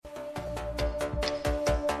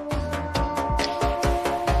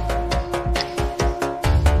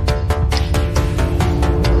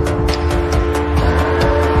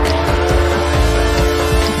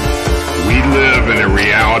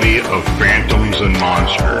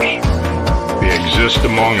monsters. They exist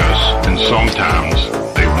among us, and sometimes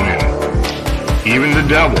they win. Even the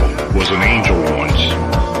devil was an angel once.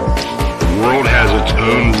 The world has its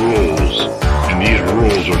own rules, and these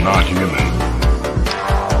rules are not human.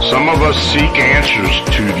 Some of us seek answers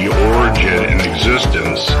to the origin and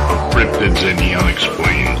existence of cryptids and the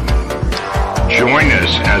unexplained. Join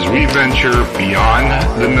us as we venture beyond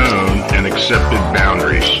the known and accepted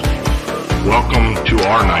boundaries. Welcome to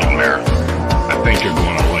our nightmare. I think you're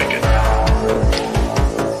going to like it.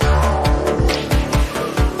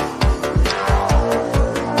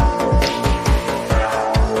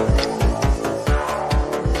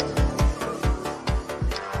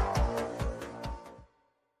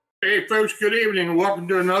 Hey folks, good evening and welcome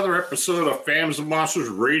to another episode of Phantoms and Monsters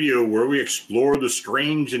Radio, where we explore the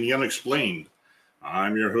strange and the unexplained.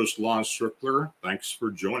 I'm your host, Lon Strickler. Thanks for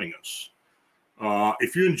joining us.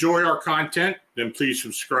 If you enjoy our content, then please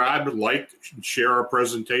subscribe, like, and share our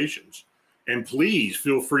presentations. And please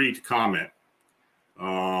feel free to comment.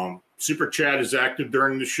 Super Chat is active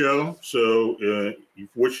during the show, so if you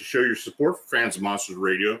wish to show your support for Phantoms and Monsters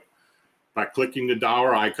Radio by clicking the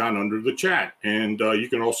dollar icon under the chat. And you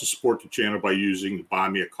can also support the channel by using the Buy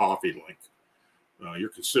Me a Coffee link. Your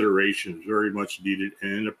consideration is very much needed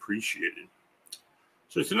and appreciated.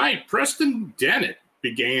 So tonight, Preston Dennett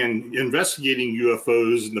began investigating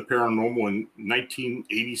UFOs and the paranormal in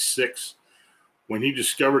 1986 when he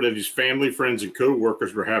discovered that his family, friends, and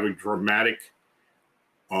co-workers were having dramatic,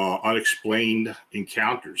 unexplained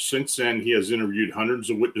encounters. Since then, he has interviewed hundreds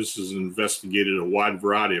of witnesses and investigated a wide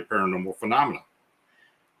variety of paranormal phenomena.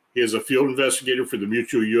 He is a field investigator for the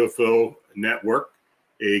Mutual UFO Network,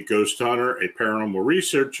 a ghost hunter, a paranormal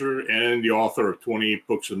researcher, and the author of 28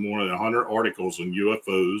 books and more than 100 articles on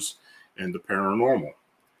UFOs and the paranormal.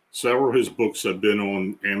 Several of his books have been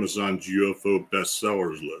on Amazon's UFO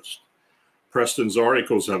bestsellers list. Preston's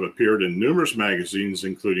articles have appeared in numerous magazines,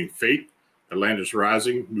 including Fate, Atlantis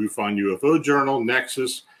Rising, MUFON UFO Journal,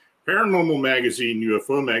 Nexus, Paranormal Magazine,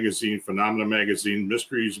 UFO Magazine, Phenomena Magazine,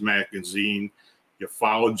 Mysteries Magazine,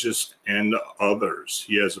 Ufologist, and others.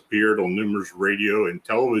 He has appeared on numerous radio and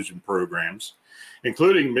television programs,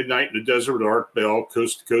 including Midnight in the Desert with Art Bell,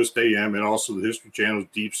 Coast to Coast AM, and also the History Channel's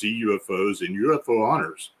Deep Sea UFOs and UFO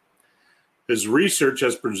Hunters. His research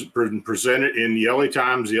has been presented in the LA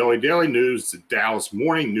Times, the LA Daily News, the Dallas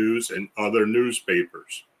Morning News, and other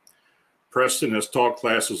newspapers. Preston has taught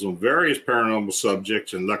classes on various paranormal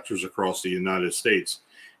subjects and lectures across the United States.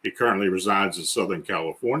 He currently resides in Southern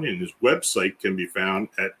California, and his website can be found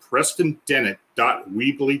at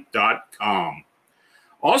prestondennett.weebly.com.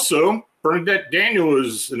 Also, Bernadette Daniel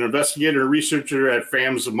is an investigator and researcher at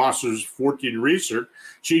Phantoms and Monsters 14 Research.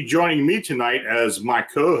 She's joining me tonight as my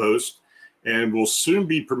co-host and will soon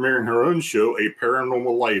be premiering her own show, A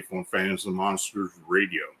Paranormal Life, on Phantoms and Monsters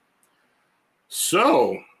Radio.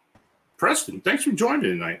 So, Preston, thanks for joining me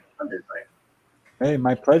tonight. Hey,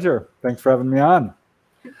 my pleasure. Thanks for having me on.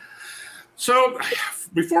 So,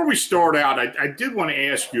 before we start out, I did want to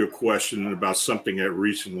ask you a question about something that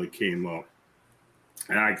recently came up.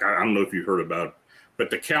 And I don't know if you heard about it, but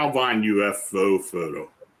the Calvine UFO photo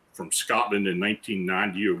from Scotland in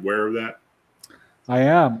 1990, you aware of that? I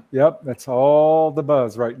am. Yep, that's all the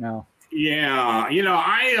buzz right now. Yeah,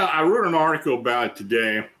 I wrote an article about it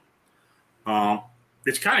today.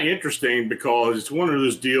 It's kind of interesting because it's one of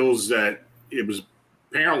those deals that had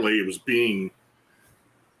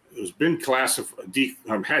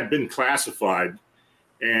been classified,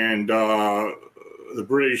 and the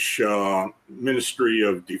British Ministry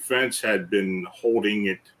of Defense had been holding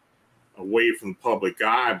it away from the public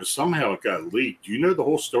eye, but somehow it got leaked. Do you know the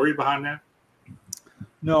whole story behind that?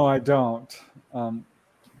 No, I don't. I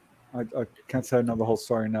can't say I know the whole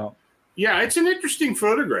story now. Yeah, it's an interesting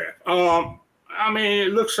photograph.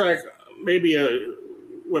 It looks like maybe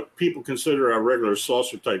what people consider a regular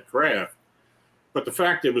saucer type craft. But the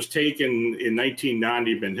fact it was taken in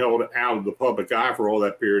 1990, been held out of the public eye for all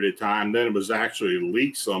that period of time, then it was actually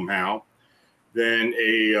leaked somehow. Then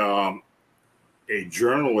a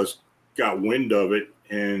journalist got wind of it,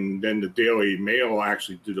 and then the Daily Mail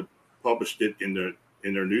actually published it in their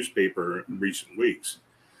newspaper in recent weeks.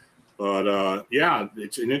 But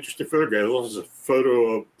it's an interesting photograph. It was a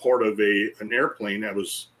photo of part of an airplane that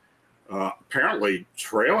was apparently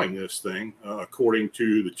trailing this thing, according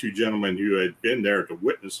to the two gentlemen who had been there to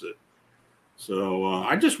witness it. So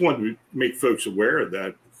I just wanted to make folks aware of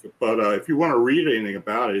that. But if you want to read anything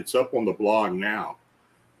about it, it's up on the blog now.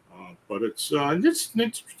 But it's an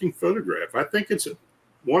interesting photograph. I think it's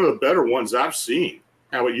one of the better ones I've seen.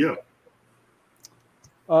 How about you?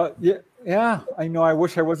 Yeah. I know. I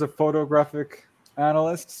wish I was a photographic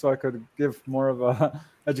analyst, so I could give more of a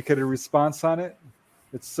educated response on it.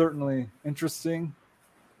 It's certainly interesting.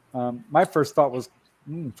 My first thought was,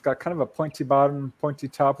 it's got kind of a pointy bottom, pointy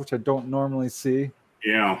top, which I don't normally see.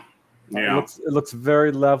 Yeah. Yeah. It looks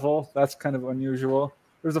very level. That's kind of unusual.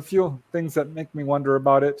 There's a few things that make me wonder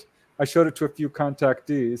about it. I showed it to a few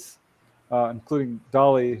contactees, including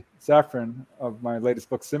Dolly Safran of my latest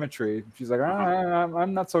book, Symmetry. She's like,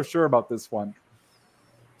 I'm not so sure about this one.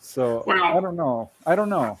 So Well, I don't know.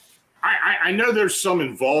 I know there's some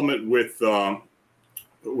involvement with the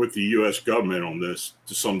U.S. government on this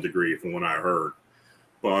to some degree, from what I heard.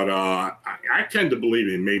 But I tend to believe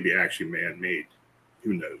it may be actually man-made.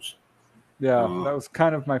 Who knows? Yeah, that was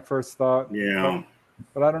kind of my first thought. Yeah.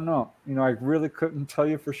 But I don't know. I really couldn't tell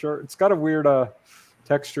you for sure. It's got a weird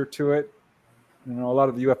texture to it. A lot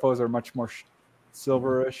of the UFOs are much more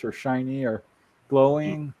silverish or shiny or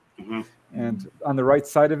glowing. Mm-hmm. And on the right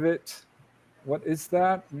side of it, what is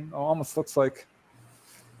that? It almost looks like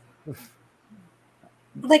a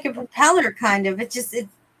propeller, kind of.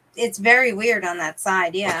 It's very weird on that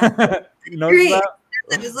side. Yeah. You notice that?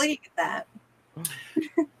 I was looking at that.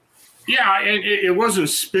 Yeah, it wasn't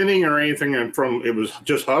spinning or anything. It was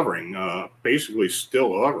just hovering, basically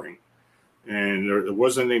still hovering, and there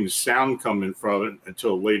wasn't any sound coming from it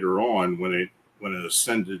until later on when it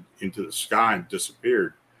ascended into the sky and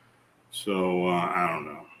disappeared. So I don't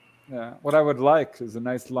know. Yeah, what I would like is a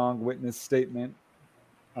nice long witness statement,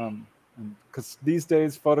 because these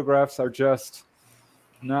days photographs are just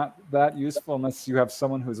not that useful unless you have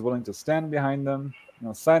someone who's willing to stand behind them,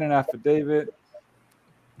 sign an affidavit.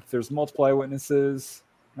 If there's multiple eyewitnesses,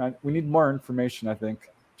 we need more information, I think,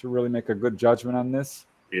 to really make a good judgment on this.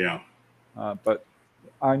 Yeah. But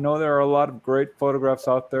I know there are a lot of great photographs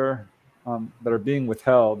out there that are being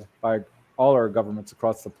withheld by all our governments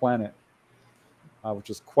across the planet, which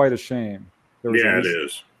is quite a shame. It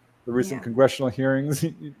is. The recent congressional hearings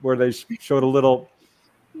where they showed a little,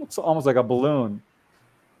 looks almost like a balloon.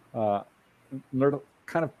 They're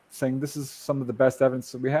kind of saying this is some of the best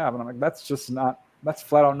evidence that we have. And I'm like, that's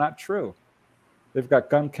flat out not true. They've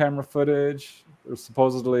got gun camera footage. There's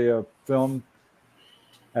supposedly a film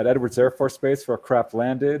at Edwards Air Force Base where a craft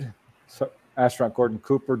landed. So astronaut Gordon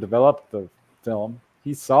Cooper developed the film.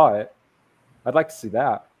 He saw it. I'd like to see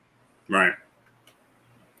that. Right.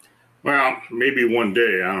 Well, maybe one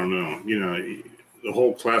day. I don't know. The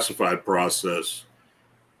whole classified process,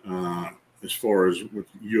 as far as with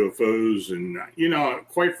UFOs, and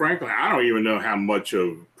quite frankly, I don't even know how much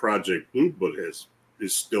of Project Blue Book is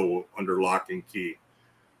still under lock and key.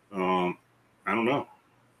 I don't know.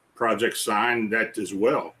 Project Sign, that as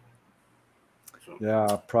well. So.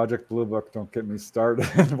 Yeah, Project Blue Book. Don't get me started.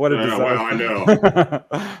 What a disaster! Well, I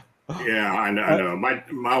know. Yeah, I know.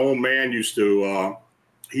 My old man used to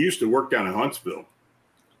work down in Huntsville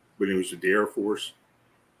when he was at the Air Force,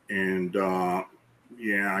 and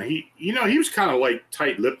he was kind of like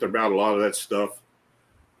tight-lipped about a lot of that stuff.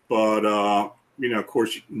 But of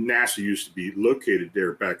course, NASA used to be located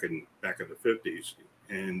there back in the 50s,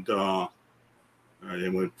 and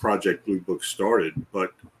when Project Blue Book started.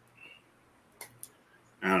 But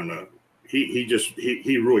I don't know. He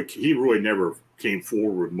really never came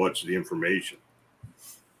forward with much of the information.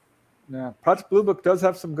 Yeah, Project Blue Book does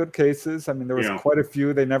have some good cases. I mean, there was quite a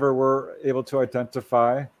few they never were able to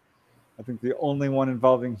identify. I think the only one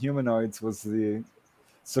involving humanoids was the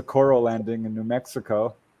Socorro landing in New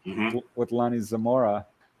Mexico with Lonnie Zamora.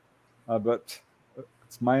 But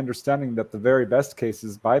it's my understanding that the very best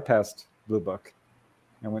cases bypassed Blue Book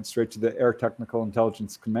and went straight to the Air Technical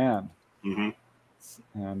Intelligence Command. Mm-hmm.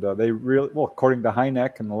 And they really, according to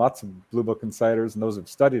Hynek and lots of Blue Book insiders and those who've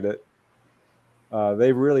studied it,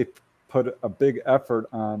 they really put a big effort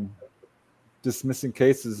on dismissing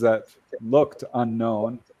cases that looked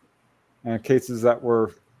unknown and cases that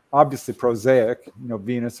were obviously prosaic,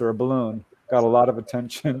 Venus or a balloon, got a lot of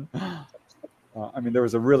attention. There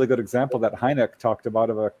was a really good example that Hynek talked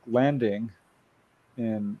about of a landing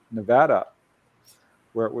in Nevada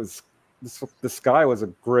where it was, this guy was a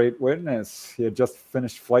great witness. He had just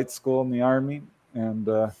finished flight school in the Army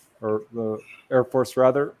or the Air Force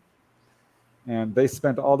rather. And they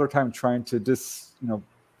spent all their time trying to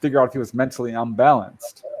figure out if he was mentally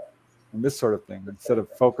unbalanced and this sort of thing, instead of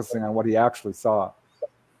focusing on what he actually saw.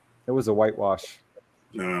 It was a whitewash.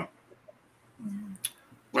 Yeah.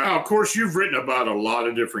 Well, of course, you've written about a lot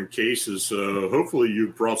of different cases. Hopefully you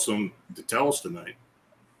brought some to tell us tonight.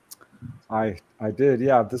 I did,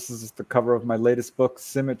 yeah. This is the cover of my latest book,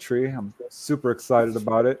 Symmetry. I'm super excited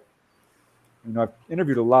about it. I've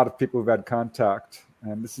interviewed a lot of people who've had contact,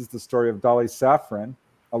 and this is the story of Dolly Safran,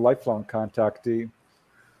 a lifelong contactee,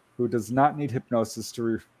 who does not need hypnosis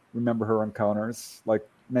to remember her encounters, like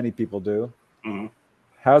many people do,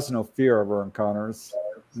 has no fear of her encounters,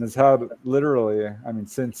 and has had literally, I mean,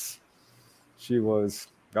 since she was,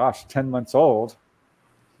 10 months old,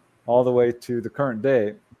 all the way to the current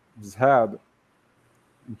day, has had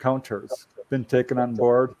encounters, been taken on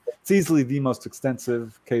board. It's easily the most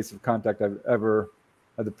extensive case of contact I've ever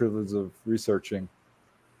had the privilege of researching.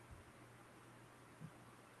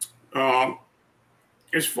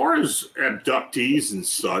 As far as abductees and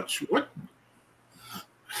such, what?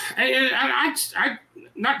 I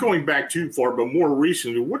not going back too far, but more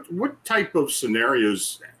recently, what type of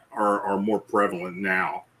scenarios are more prevalent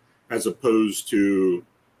now, as opposed to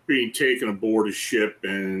being taken aboard a ship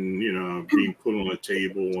and being put on a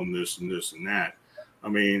table and this and this and that? I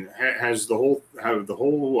mean, have the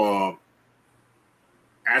whole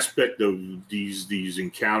aspect of these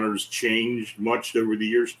encounters changed much over the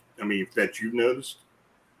years? I mean, that you've noticed?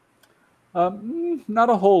 Not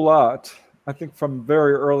a whole lot. I think from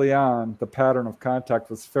very early on, the pattern of contact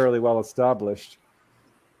was fairly well established.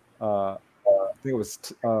 I think it was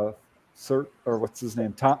what's his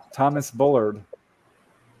name? Thomas Bullard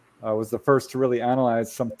was the first to really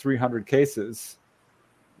analyze some 300 cases.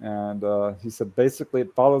 And he said basically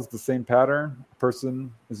it follows the same pattern. A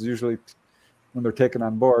person is usually, when they're taken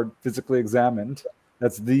on board, physically examined.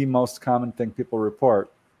 That's the most common thing people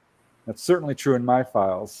report. That's certainly true in my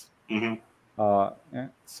files.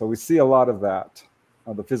 So we see a lot of that,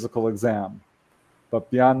 the physical exam. But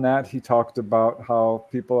beyond that, he talked about how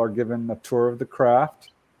people are given a tour of the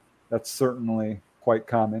craft. That's certainly quite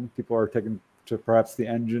common. People are taken to perhaps the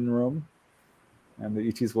engine room, and the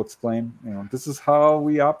ETs will explain, this is how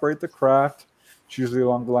we operate the craft. It's usually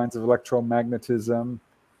along the lines of electromagnetism,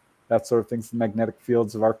 that sort of things, the magnetic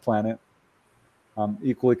fields of our planet.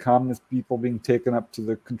 Equally common is people being taken up to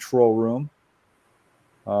the control room,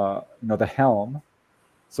 the helm.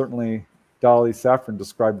 Certainly, Dolly Safran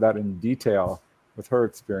described that in detail with her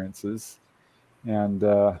experiences. And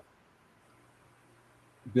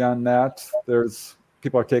beyond that,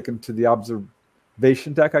 people are taken to the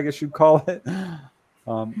observation deck, I guess you'd call it.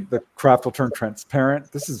 The craft will turn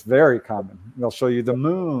transparent. This is very common. They'll show you the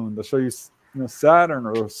moon. They'll show you, Saturn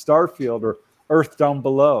or Starfield or Earth down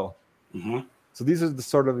below. So these are the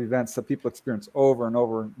sort of events that people experience over and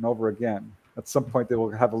over and over again. At some point, they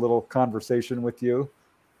will have a little conversation with you,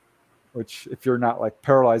 which if you're not like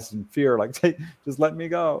paralyzed in fear, like, hey, just let me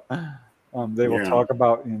go. They will talk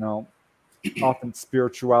about, often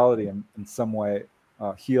spirituality in some way,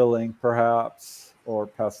 healing perhaps, or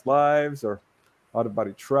past lives, or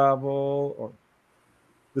out-of-body travel, or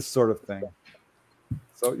this sort of thing.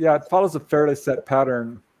 So yeah, it follows a fairly set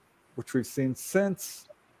pattern, which we've seen since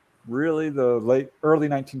really the early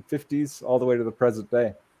 1950s all the way to the present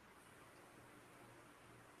day.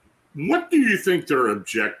 What do you think their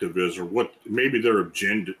objective is, or what maybe their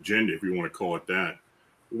agenda, if you want to call it that?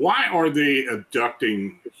 Why are they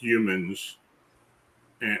abducting humans,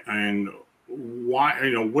 and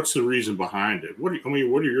why? What's the reason behind it? What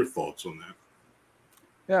are your thoughts on that?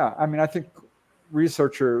 Yeah, I mean, I think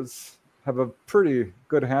researchers have a pretty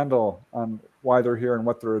good handle on why they're here and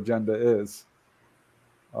what their agenda is.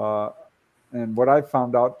 And what I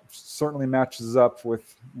found out certainly matches up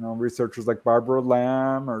with researchers like Barbara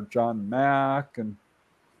Lamb or John Mack and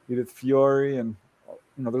Edith Fiore, and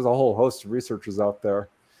there's a whole host of researchers out there.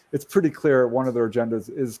 It's pretty clear one of their agendas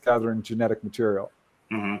is gathering genetic material.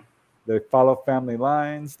 They follow family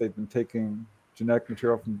lines. They've been taking genetic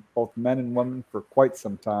material from both men and women for quite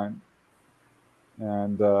some time,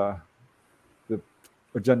 and the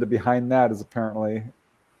agenda behind that is apparently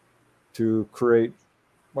to create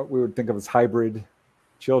what we would think of as hybrid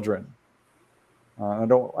children. I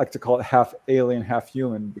don't like to call it half alien, half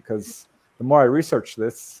human, because the more I research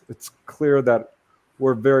this, it's clear that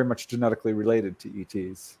we're very much genetically related to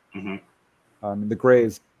ETs. The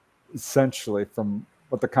Greys, essentially, from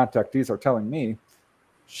what the contactees are telling me,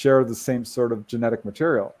 share the same sort of genetic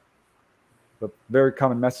material. The very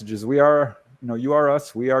common message is, we are, you are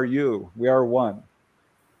us, we are you, we are one.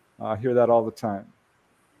 I hear that all the time.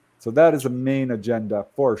 So that is a main agenda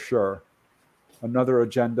for sure. Another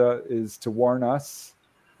agenda is to warn us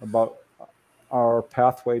about our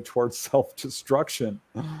pathway towards self-destruction.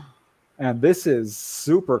 And this is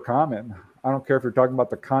super common. I don't care if you're talking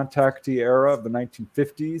about the contactee era of the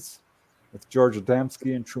 1950s with George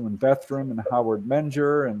Adamski and Truman Bethram and Howard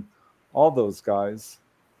Menger and all those guys,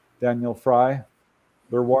 Daniel Fry.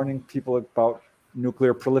 They're warning people about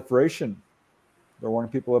nuclear proliferation. They're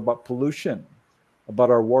warning people about pollution, about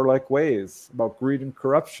our warlike ways, about greed and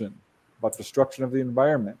corruption, about destruction of the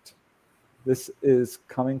environment. This is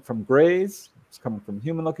coming from Greys, It's coming from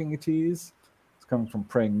human-looking ETs. It's coming from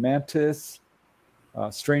praying mantis,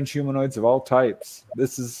 strange humanoids of all types.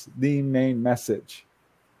 This is the main message.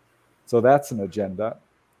 So that's an agenda.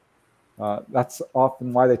 That's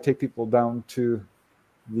often why they take people down to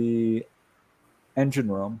the engine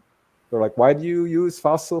room. They're like, why do you use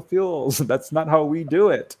fossil fuels? That's not how we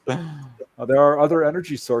do it. There are other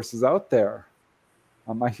energy sources out there.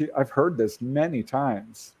 I've heard this many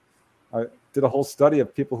times. I did a whole study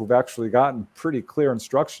of people who've actually gotten pretty clear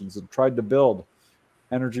instructions and tried to build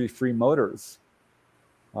energy-free motors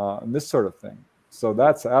and this sort of thing. So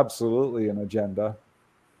that's absolutely an agenda.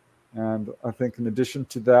 And I think in addition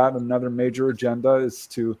to that, another major agenda is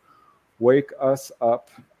to wake us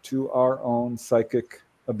up to our own psychic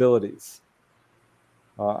abilities.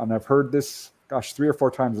 And I've heard this, 3 or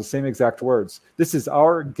 4 times, the same exact words. This is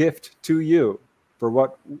our gift to you for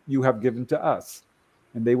what you have given to us.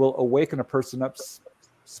 And they will awaken a person up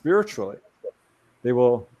spiritually. They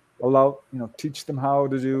will teach them how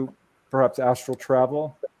to do perhaps astral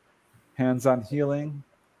travel, hands-on healing.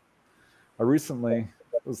 I recently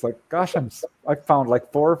was like, I found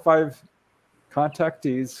like 4 or 5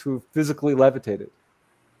 contactees who physically levitated.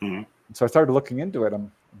 Mm-hmm. And so I started looking into it.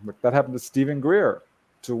 That happened to Stephen Greer,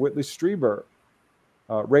 to Whitley Strieber.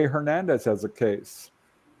 Ray Hernandez has a case.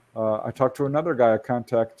 I talked to another guy, a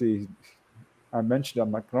contactee. I mentioned,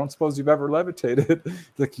 I'm like, I don't suppose you've ever levitated. He's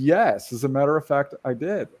like, yes, as a matter of fact, I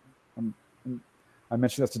did. I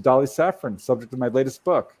mentioned that to Dolly Safran, subject of my latest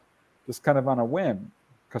book, just kind of on a whim,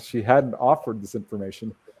 because she hadn't offered this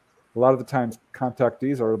information. A lot of the times,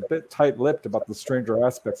 contactees are a bit tight-lipped about the stranger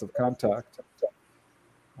aspects of contact.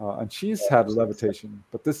 And she's had levitation.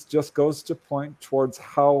 But this just goes to point towards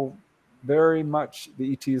how very much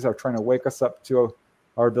the ETs are trying to wake us up to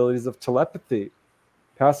our abilities of telepathy,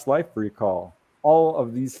 past life recall, all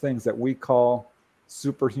of these things that we call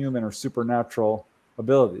superhuman or supernatural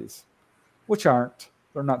abilities, which aren't.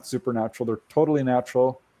 They're not supernatural. They're totally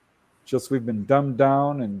natural. Just we've been dumbed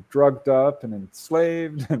down and drugged up and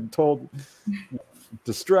enslaved and told,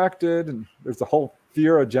 distracted. And there's a whole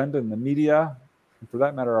fear agenda in the media. And for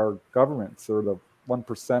that matter, our governments or the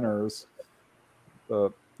 1%ers,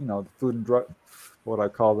 the food and drug, what I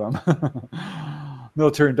call them,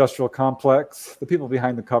 military industrial complex, the people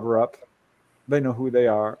behind the cover-up, they know who they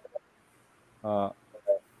are.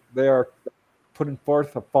 They are putting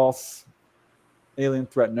forth a false alien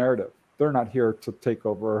threat narrative. They're not here to take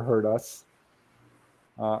over or hurt us.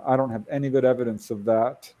 I don't have any good evidence of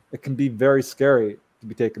that. It can be very scary to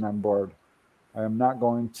be taken on board. I am not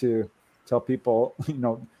going to tell people,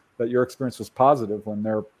 that your experience was positive when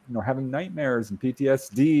they're, having nightmares and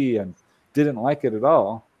PTSD and didn't like it at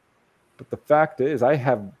all. But the fact is, I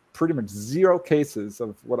have pretty much 0 cases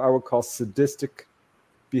of what I would call sadistic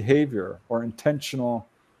behavior or intentional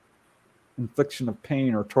infliction of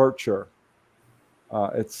pain or torture.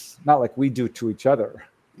 It's not like we do to each other.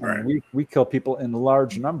 Right. I mean, we kill people in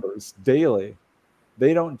large numbers daily.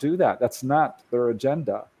 They don't do that. That's not their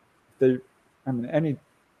agenda. Anyone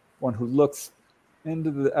who looks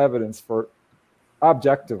into the evidence for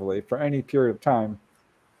objectively for any period of time,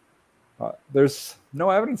 there's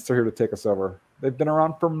no evidence they're here to take us over. They've been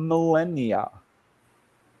around for millennia.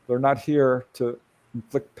 They're not here to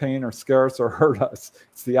inflict pain or scare us or hurt us.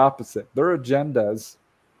 It's the opposite. Their agendas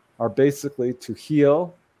are basically to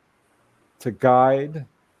heal, to guide,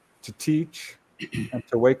 to teach, and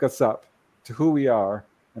to wake us up to who we are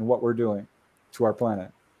and what we're doing to our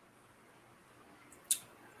planet.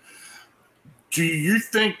 Do you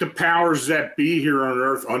think the powers that be here on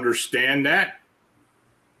Earth understand that?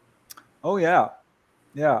 Oh, yeah.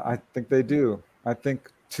 Yeah, I think they do. I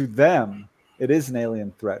think to them, it is an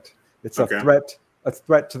alien threat. It's a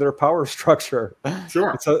threat to their power structure.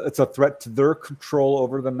 Sure. It's a threat to their control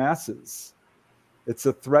over the masses. It's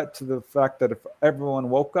a threat to the fact that if everyone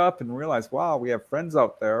woke up and realized, wow, we have friends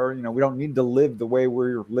out there, we don't need to live the way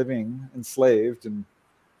we're living, enslaved and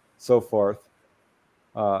so forth.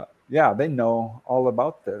 Yeah, they know all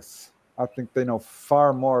about this. I think they know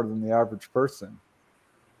far more than the average person.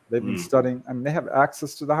 They've been studying. They have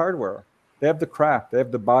access to the hardware. They have the craft. They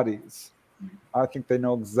have the bodies. I think they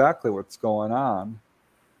know exactly what's going on.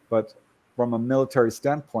 But from a military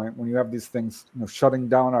standpoint, when you have these things, shutting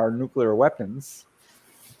down our nuclear weapons,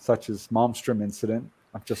 such as Malmstrom incident,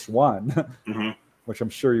 just one, which I'm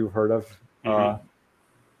sure you've heard of.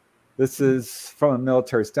 This is, from a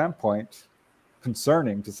military standpoint,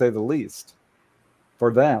 concerning, to say the least,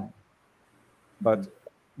 for them. But,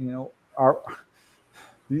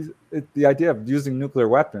 the idea of using nuclear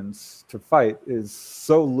weapons to fight is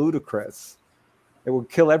so ludicrous. It would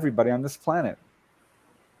kill everybody on this planet.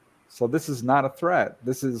 So this is not a threat.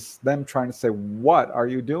 This is them trying to say, what are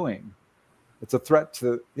you doing? It's a threat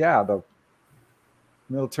to, the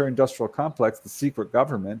military-industrial complex, the secret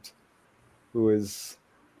government, who is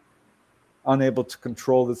unable to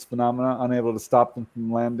control this phenomena, unable to stop them from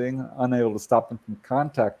landing, unable to stop them from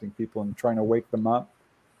contacting people and trying to wake them up.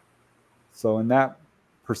 So in that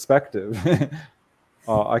perspective,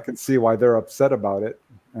 I can see why they're upset about it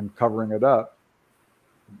and covering it up,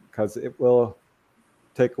 because it will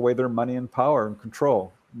take away their money and power and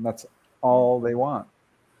control. And that's all they want.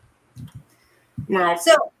 Well,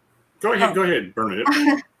 go ahead,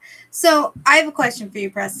 Bernadette. So I have a question for you,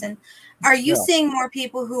 Preston. Are you seeing more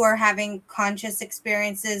people who are having conscious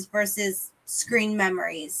experiences versus screen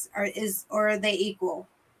memories, or are they equal?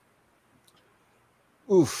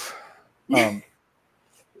 Oof.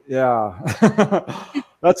 Yeah,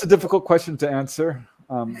 that's a difficult question to answer,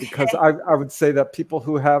 because I would say that people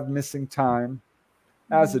who have missing time,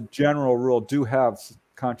 as a general rule, do have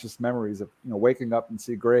conscious memories of waking up and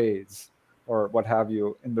see grades or what have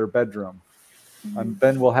you in their bedroom, and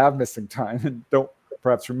then will have missing time and don't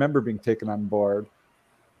perhaps remember being taken on board,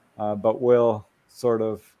 but will sort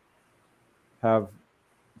of have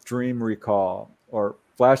dream recall or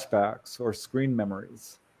flashbacks or screen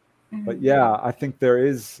memories. But yeah, I think there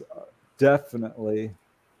is definitely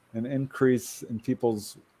an increase in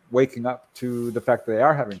people's waking up to the fact that they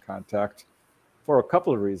are having contact for a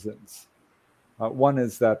couple of reasons. One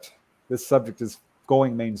is that this subject is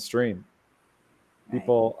going mainstream.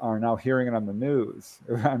 People are now hearing it on the news.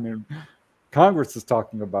 I mean, Congress is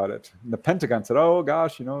talking about it. And the Pentagon said, oh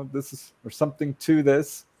gosh, there's something to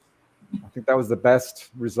this. I think that was the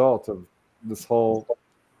best result of this whole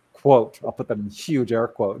quote, I'll put that in huge air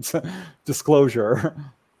quotes, disclosure,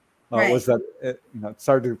 was that it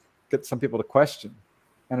started to get some people to question.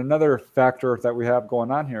 And another factor that we have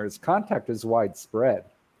going on here is contact is widespread.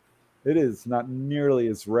 It is not nearly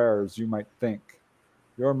as rare as you might think.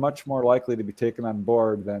 You're much more likely to be taken on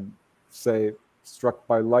board than, say, struck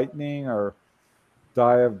by lightning or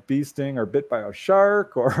die of bee sting or bit by a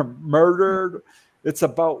shark or murdered. It's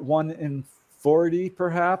about 1 in 40,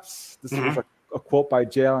 perhaps. This was a quote by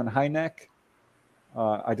J.L. and Hynek.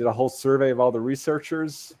 I did a whole survey of all the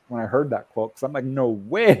researchers when I heard that quote, because I'm like, no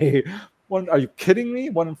way. Are you kidding me?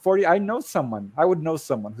 1 in 40? I know someone. I would know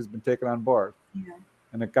someone who's been taken on board. Yeah.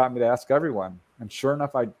 And it got me to ask everyone. And sure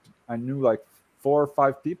enough, I knew like 4 or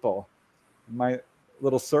 5 people in my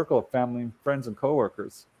little circle of family and friends and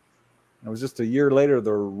coworkers. And it was just a year later,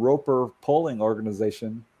 the Roper polling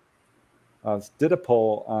organization did a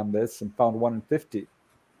poll on this and found 1 in 50.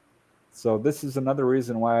 So this is another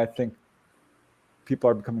reason why I think people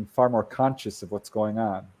are becoming far more conscious of what's going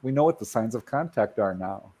on. We know what the signs of contact are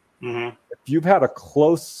now. If you've had a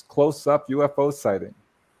close-up UFO sighting,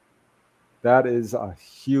 that is a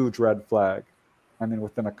huge red flag. I mean,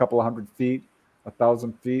 within a couple of 100 feet,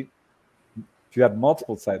 1,000 feet, if you had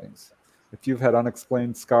multiple sightings, if you've had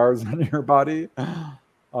unexplained scars on your body,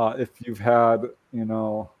 if you've had,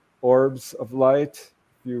 orbs of light,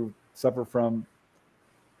 if you suffer from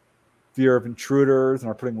fear of intruders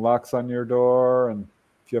and are putting locks on your door, and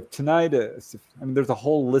if you have tinnitus, there's a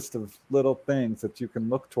whole list of little things that you can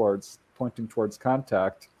look towards, pointing towards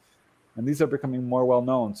contact. And these are becoming more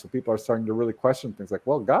well-known. So people are starting to really question things like,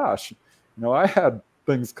 well, gosh, I had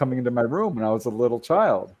things coming into my room when I was a little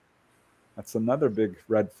child. That's another big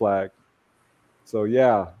red flag. So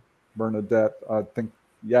yeah, Bernadette, I think,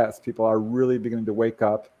 yes, people are really beginning to wake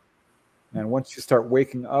up. And once you start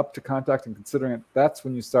waking up to contact and considering it, that's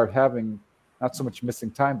when you start having not so much missing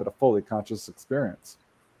time, but a fully conscious experience.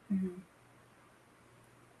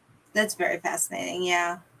 That's very fascinating,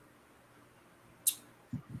 yeah.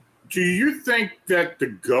 Do you think that the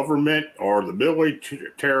government or the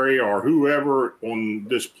military or whoever on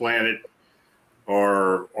this planet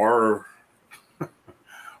or our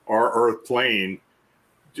Earth plane,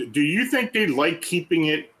 do you think they like keeping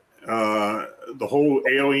it, the whole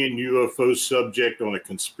alien UFO subject, on a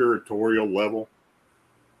conspiratorial level?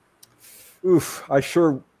 Oof, I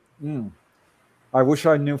wish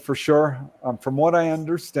I knew for sure. From what I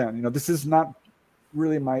understand, this is not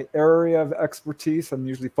really my area of expertise. I'm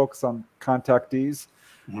usually focused on contactees.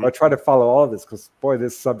 But I try to follow all of this because, boy,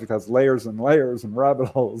 this subject has layers and layers and rabbit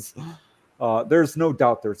holes. There's no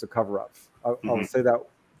doubt there's a cover-up. I'll say that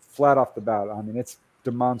flat off the bat. It's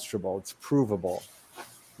demonstrable. It's provable.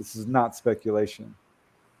 This is not speculation.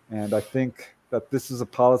 And I think that this is a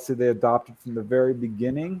policy they adopted from the very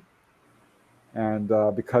beginning. And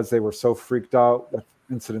because they were so freaked out with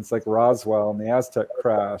incidents like Roswell and the Aztec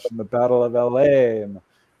crash and the Battle of LA and the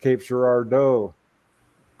Cape Girardeau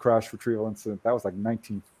crash retrieval incident, that was like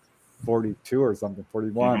 19 42 or something,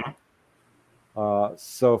 41.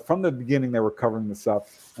 So from the beginning, they were covering this up.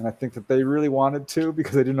 And I think that they really wanted to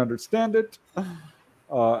because they didn't understand it.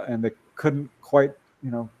 And they couldn't quite,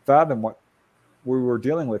 fathom what we were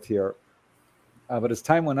dealing with here. But as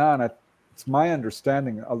time went on, it's my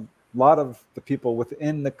understanding a lot of the people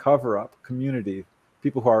within the cover-up community,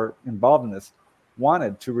 people who are involved in this,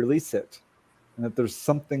 wanted to release it. And that there's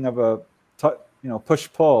something of a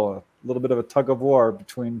push-pull, a little bit of a tug of war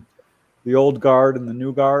between the old guard and the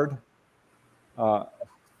new guard.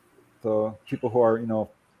 The people who are,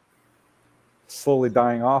 slowly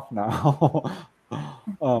dying off now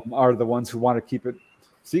are the ones who want to keep it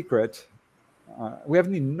secret. We have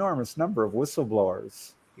an enormous number of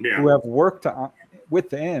whistleblowers who have worked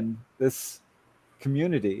within this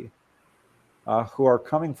community who are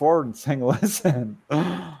coming forward and saying, listen,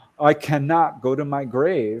 I cannot go to my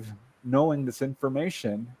grave knowing this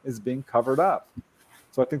information is being covered up.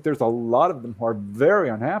 So I think there's a lot of them who are very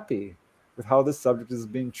unhappy with how this subject is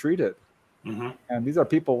being treated. And these are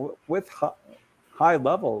people with high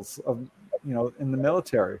levels of, in the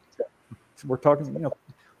military. So we're talking,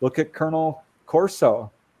 look at Colonel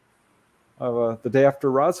Corso of the day after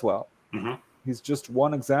Roswell. He's just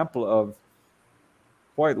one example of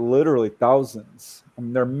quite literally thousands. I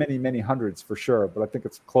mean, there are many, many hundreds for sure, but I think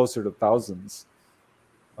it's closer to thousands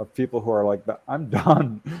of people who are like, I'm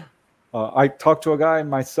done. I talked to a guy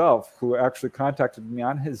myself who actually contacted me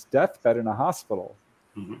on his deathbed in a hospital,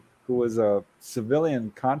 who was a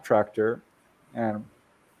civilian contractor and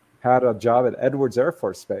had a job at Edwards Air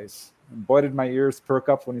Force Base. And boy, did my ears perk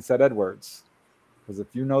up when he said Edwards. Because if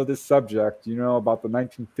you know this subject, you know about the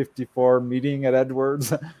 1954 meeting at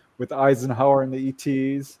Edwards with Eisenhower and the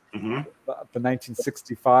ETs, the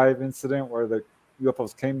 1965 incident where the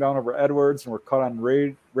UFOs came down over Edwards and were caught on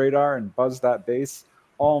radar and buzzed that base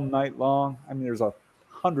all night long. I mean, there's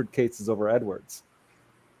 100 cases over Edwards.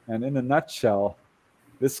 And in a nutshell,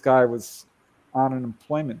 this guy was on an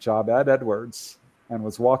employment job at Edwards and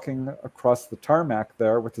was walking across the tarmac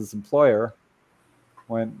there with his employer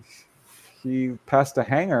when he passed a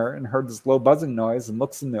hangar and heard this low buzzing noise and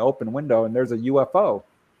looks in the open window and there's a UFO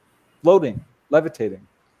floating, levitating.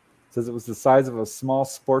 Says it was the size of a small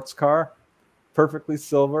sports car, perfectly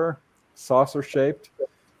silver, saucer shaped.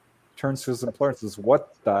 Turns to his employer and says,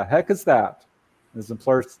 "What the heck is that?" And his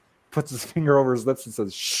employer puts his finger over his lips and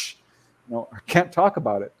says, "Shh, I can't talk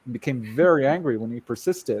about it." And became very angry when he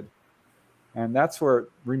persisted. And that's where it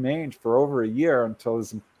remained for over a year until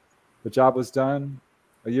the job was done.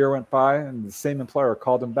 A year went by and the same employer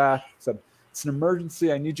called him back, said, "It's an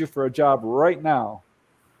emergency. I need you for a job right now.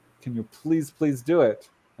 Can you please do it?"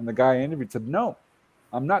 And the guy I interviewed said, "No,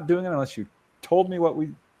 I'm not doing it unless you tell me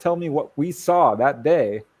what we saw that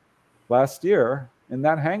day last year in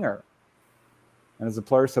that hangar." And his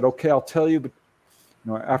employer said, "Okay, I'll tell you," but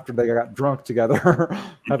after they got drunk together,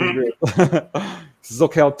 having beer, he says,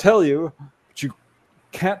 "Okay, I'll tell you, but you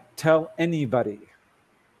can't tell anybody."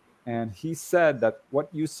 And he said that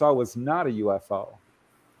what you saw was not a UFO.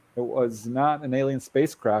 It was not an alien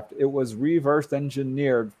spacecraft. It was reverse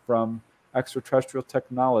engineered from extraterrestrial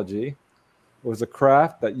technology. It was a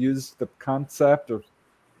craft that used the concept or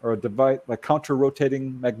a device like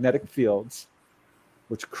counter-rotating magnetic fields,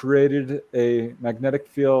 which created a magnetic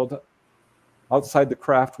field outside the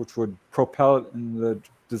craft which would propel it in the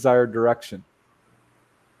desired direction.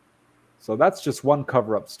 So that's just one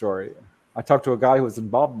cover-up story. I talked to a guy who was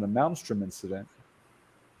involved in the Malmstrom incident.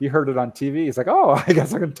 He heard it on TV. He's like, "Oh, I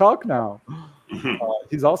guess I can talk now."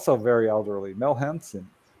 He's also very elderly, Mel Hansen.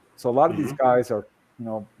 So a lot of these guys are,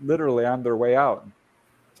 literally on their way out.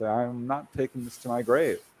 So I'm not taking this to my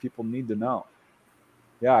grave. People need to know.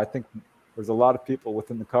 Yeah, I think there's a lot of people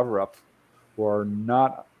within the cover-up who are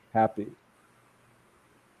not happy.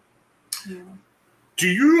 Yeah. Do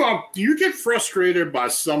you get frustrated by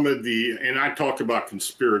some of the, and I talk about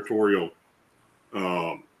conspiratorial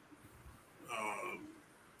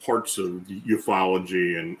parts of the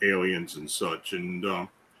ufology and aliens and such, and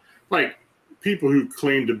like people who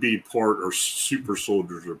claim to be part or super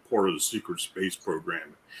soldiers or part of the secret space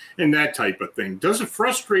program and that type of thing? Does it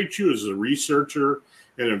frustrate you as a researcher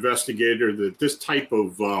and investigator that this type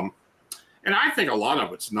of, and I think a lot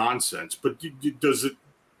of it's nonsense, but does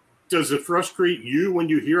it frustrate you when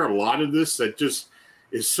you hear a lot of this that just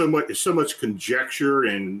is so much conjecture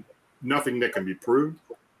and nothing that can be proved?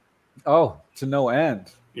 Oh, to no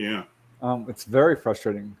end. Yeah. It's very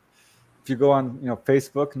frustrating. If you go on,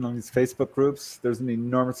 Facebook and on these Facebook groups, there's an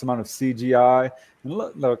enormous amount of CGI. And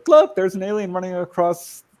look, there's an alien running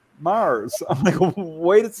across Mars. I'm like,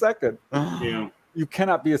 wait a second. Yeah. You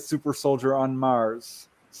cannot be a super soldier on Mars.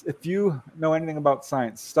 if you know anything about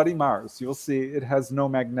science, study Mars. You'll see it has no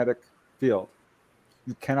magnetic field.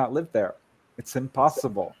 You cannot live there. It's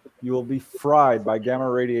impossible. You will be fried by gamma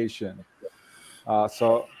radiation.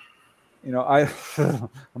 So, you know,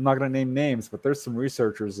 I'm not going to name names, but there's some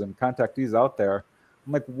researchers and contactees out there.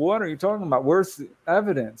 I'm like, what are you talking about? Where's the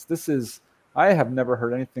evidence? I have never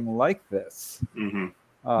heard anything like this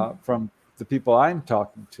from the people I'm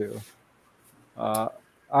talking to.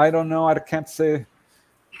 I don't know. I can't say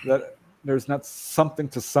that there's not something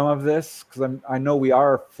to some of this, because I know we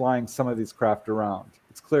are flying some of these craft around.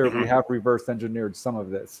 It's clear we have reverse engineered some of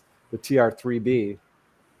this. The TR-3B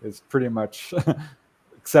is pretty much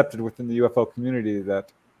accepted within the UFO community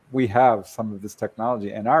that we have some of this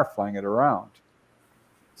technology and are flying it around.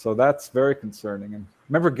 So that's very concerning. And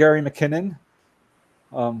remember Gary McKinnon?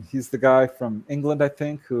 He's the guy from England, I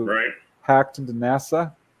think, who hacked into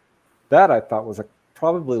NASA. That I thought was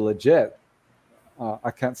probably legit.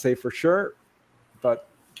 I can't say for sure, but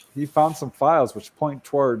he found some files which point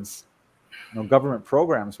towards, government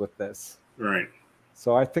programs with this. Right.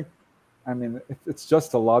 So I think, it's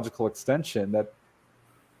just a logical extension that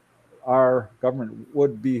our government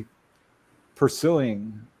would be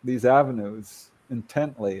pursuing these avenues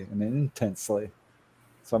intently and intensely.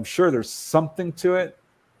 So I'm sure there's something to it,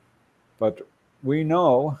 but we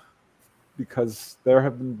know, because there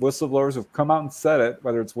have been whistleblowers who've come out and said it,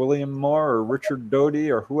 whether it's William Moore or Richard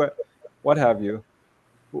Doty or what have you,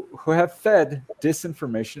 who have fed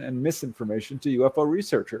disinformation and misinformation to UFO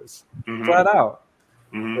researchers, flat out.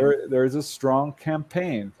 There is a strong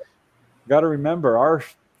campaign. You got to remember, our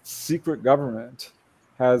secret government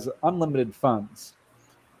has unlimited funds.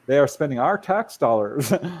 They are spending our tax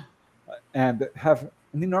dollars and have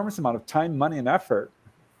an enormous amount of time, money, and effort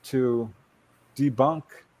to debunk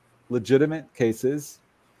legitimate cases,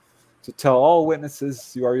 to tell all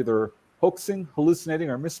witnesses you are either hoaxing, hallucinating,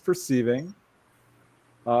 or misperceiving,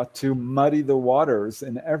 to muddy the waters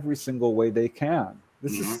in every single way they can.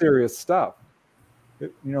 This is serious stuff.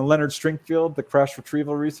 Leonard Stringfield, the crash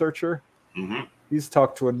retrieval researcher, he's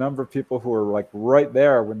talked to a number of people who are like right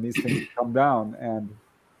there when these things come down, and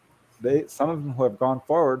some of them who have gone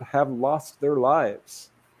forward have lost their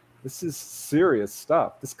lives. This is serious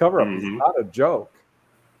stuff. This cover-up is not a joke.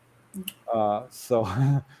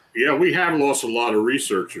 Yeah, we have lost a lot of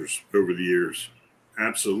researchers over the years.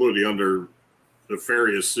 Absolutely, under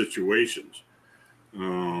nefarious situations.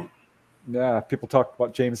 Yeah, people talk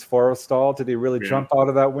about James Forrestal. Did he really jump out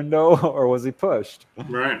of that window, or was he pushed?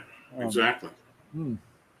 Right, exactly.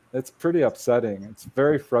 It's pretty upsetting. It's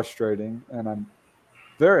very frustrating, and I'm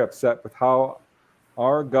very upset with how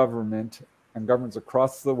our government and governments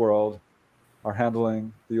across the world are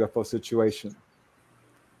handling the UFO situation.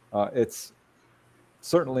 It's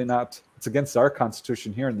certainly not, it's against our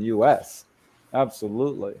Constitution here in the U.S.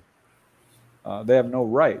 Absolutely. They have no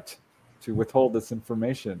right to withhold this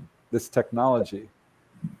information, this technology.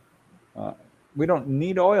 We don't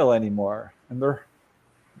need oil anymore, and they're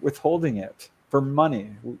withholding it for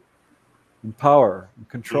money and power and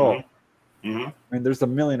control. There's a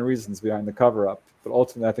million reasons behind the cover-up, but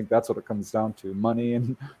ultimately I think that's what it comes down to: money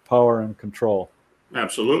and power and control.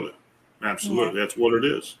 Absolutely. That's what it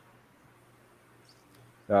is.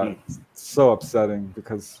 It's so upsetting,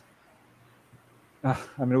 because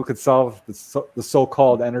we could solve the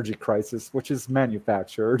so-called energy crisis, which is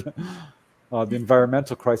manufactured. The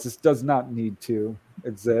environmental crisis does not need to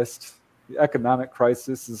exist. The economic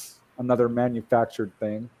crisis is another manufactured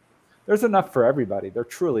thing. There's enough for everybody. There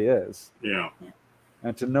truly is. Yeah.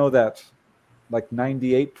 And to know that like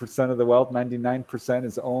 98% of the wealth, 99%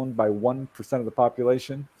 is owned by 1% of the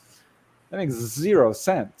population, that makes 0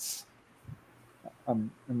 sense.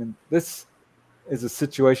 This is a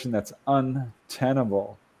situation that's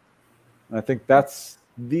untenable. And I think that's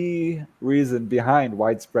the reason behind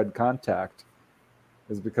widespread contact,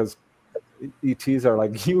 is because ETs are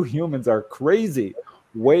like, you humans are crazy.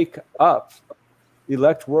 Wake up.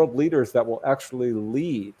 Elect world leaders that will actually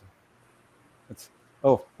lead.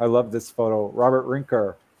 I love this photo. Robert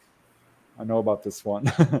Rinker. I know about this one.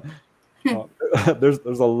 There's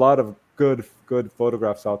a lot of good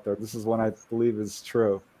photographs out there. This is one I believe is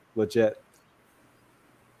true, legit.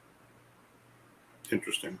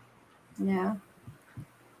 Interesting. Yeah.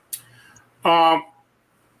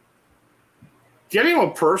 Getting on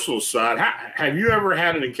a personal side, have you ever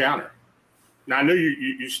had an encounter? Now, I know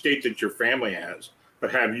you state that your family has,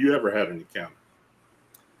 but have you ever had an encounter?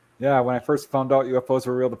 Yeah, when I first found out UFOs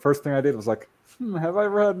were real, the first thing I did was like, have I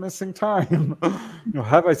ever had missing time?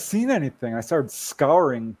 Have I seen anything? I started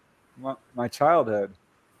scouring my childhood.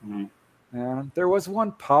 And there was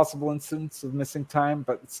one possible instance of missing time,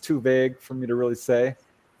 but it's too vague for me to really say.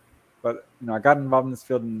 But, I got involved in this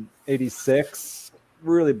field in 86,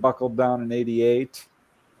 really buckled down in 88.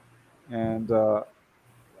 And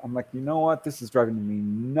I'm like, you know what? This is driving me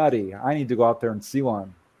nutty. I need to go out there and see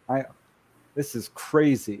one. This is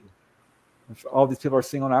crazy. If all these people are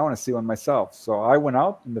seeing one, I want to see one myself. So I went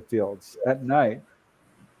out in the fields at night.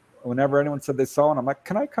 Whenever anyone said they saw one, I'm like,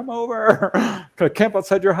 can I come over? Can I camp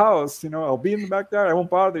outside your house? I'll be in the backyard. I won't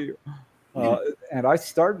bother you. And I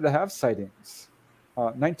started to have sightings.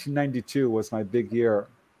 1992 was my big year.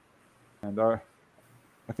 And I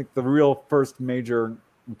think the real first major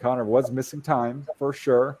encounter was missing time, for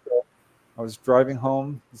sure. I was driving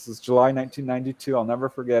home. This is July 1992. I'll never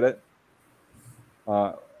forget it.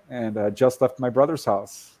 And I just left my brother's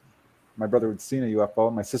house. My brother had seen a UFO,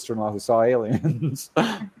 and my sister-in-law who saw aliens.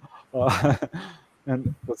 And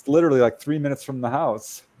it was literally like 3 minutes from the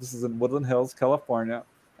house. This is in Woodland Hills, California.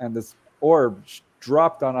 And this orb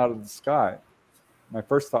dropped down out of the sky. My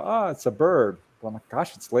first thought, it's a bird. But I'm like,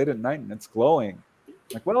 gosh, it's late at night and it's glowing. I'm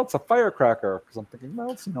like, well, it's a firecracker. Because I'm thinking,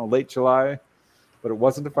 well, it's late July. But it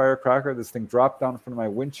wasn't a firecracker. This thing dropped down in front of my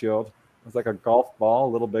windshield. It was like a golf ball,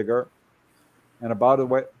 a little bigger. And about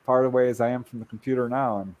far away as I am from the computer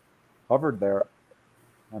now, and hovered there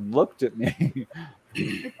and looked at me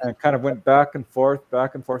and kind of went back and forth,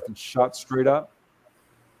 and shot straight up.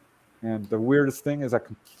 And the weirdest thing is I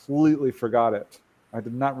completely forgot it. I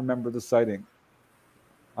did not remember the sighting.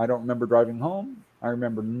 I don't remember driving home. I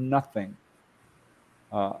remember nothing.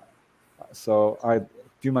 So I, a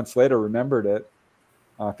few months later, remembered it.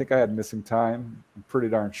 I think I had missing time. I'm pretty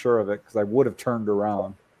darn sure of it because I would have turned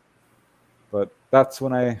around. But that's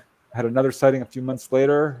when I had another sighting a few months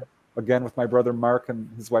later, again with my brother Mark and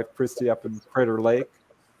his wife Christy up in Crater Lake,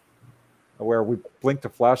 where we blinked a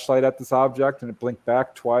flashlight at this object and it blinked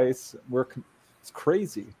back twice. It's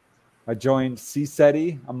crazy. I joined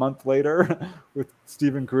CSETI a month later with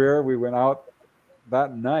Stephen Greer. We went out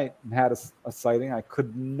that night and had a sighting. I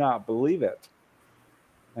could not believe it.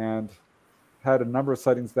 And had a number of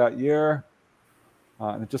sightings that year,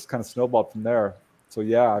 and it just kind of snowballed from there. So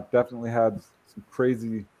yeah, I've definitely had some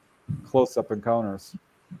crazy close-up encounters.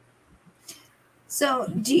 So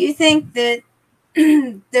do you think that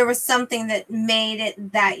there was something that made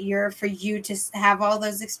it that year for you to have all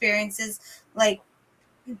those experiences? Like,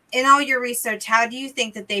 in all your research, how do you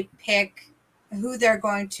think that they pick who they're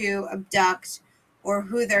going to abduct or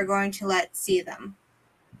who they're going to let see them?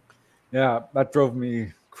 Yeah, that drove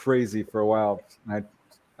me crazy for a while.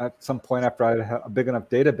 At some point after I had a big enough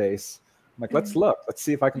database, I'm like, let's look. Let's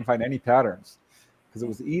see if I can find any patterns. Because it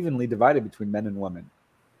was evenly divided between men and women.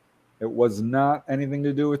 It was not anything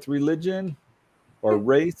to do with religion or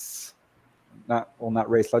race. Not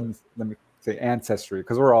race. Let me say ancestry,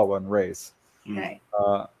 because we're all one race. Right.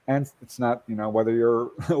 And it's not, whether you're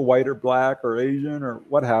white or black or Asian or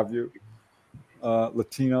what have you,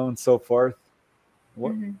 Latino and so forth.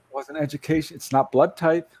 What wasn't education? It's not blood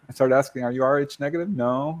type. I started asking, are you Rh negative?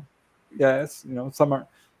 No. Yes. Some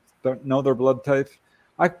don't know their blood type.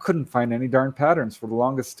 I couldn't find any darn patterns for the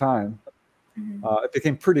longest time. It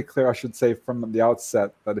became pretty clear, I should say, from the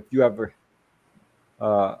outset that if you have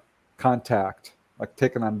a contact, like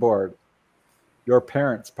taken on board, your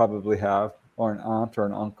parents probably have, or an aunt or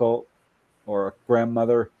an uncle or a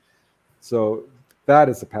grandmother. So that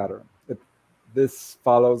is a pattern. This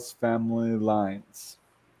follows family lines.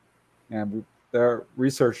 And there are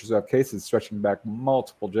researchers who have cases stretching back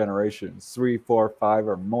multiple generations, 3, 4, 5,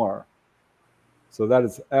 or more. So that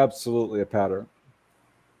is absolutely a pattern.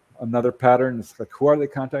 Another pattern is like, who are they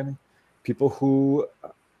contacting? People who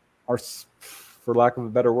are, for lack of a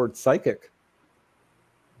better word, psychic.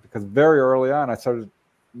 Because very early on,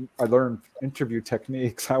 I learned interview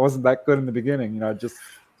techniques. I wasn't that good in the beginning. I just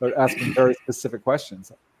started asking very specific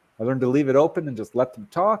questions. I learned to leave it open and just let them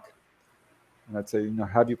talk. And I'd say,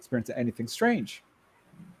 have you experienced anything strange?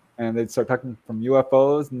 And they'd start talking from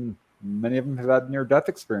UFOs, and many of them have had near-death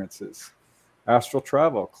experiences, astral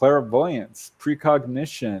travel, clairvoyance,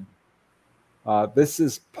 precognition. This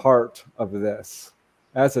is part of this.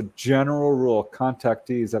 As a general rule,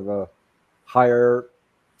 contactees have a higher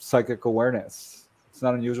psychic awareness. It's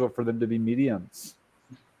not unusual for them to be mediums.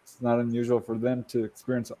 It's not unusual for them to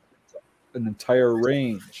experience an entire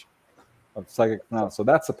range of psychic phenomena. So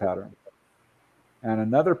that's a pattern. And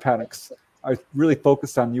another pattern, I really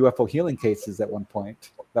focused on UFO healing cases at one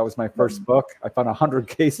point. That was my first book. I found 100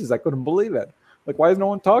 cases. I couldn't believe it. Like, why is no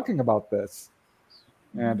one talking about this?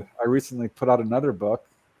 And I recently put out another book,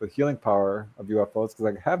 The Healing Power of UFOs, because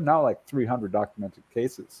I have now like 300 documented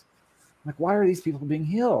cases. I'm like, why are these people being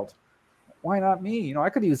healed? Why not me? I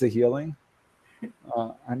could use a healing.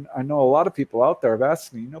 I know a lot of people out there have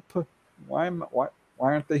asked me, why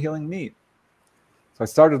why aren't they healing me? So I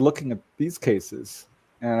started looking at these cases,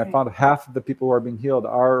 and I found half of the people who are being healed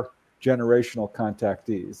are generational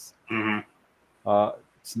contactees.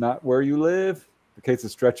 It's not where you live. The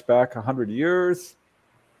cases stretch back 100 years.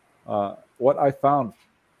 What I found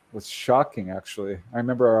was shocking, actually. I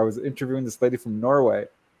remember I was interviewing this lady from Norway.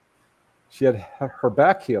 She had her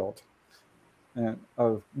back healed and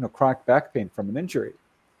of chronic back pain from an injury.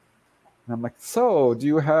 And I'm like, so do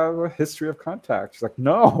you have a history of contact? She's like,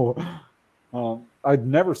 no. I'd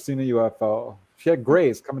never seen a UFO. She had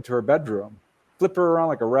grays come into her bedroom, flip her around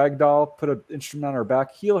like a rag doll, put an instrument on her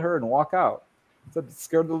back, heal her, and walk out. Said it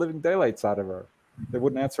scared the living daylights out of her. They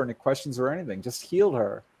wouldn't answer any questions or anything, just healed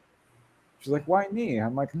her. She's like, why me?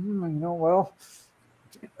 I'm like, well,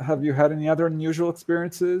 have you had any other unusual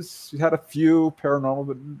experiences? She had a few paranormal,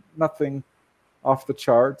 but nothing off the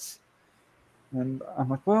charts. And I'm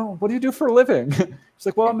like, well, what do you do for a living? She's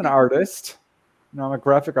like, well, I'm an artist. I'm a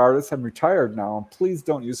graphic artist. I'm retired now. And please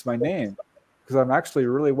don't use my name, because I'm actually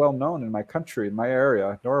really well known in my country, in my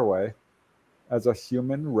area, Norway, as a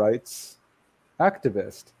human rights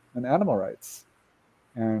activist and animal rights.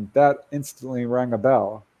 And that instantly rang a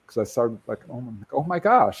bell, because I started like, oh my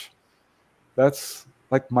gosh, that's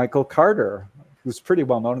like Michael Carter, who's pretty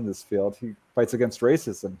well known in this field. He fights against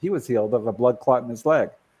racism. He was healed of a blood clot in his leg.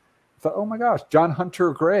 I thought, oh my gosh, John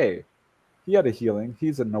Hunter Gray, he had a healing.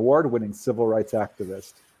 He's an award-winning civil rights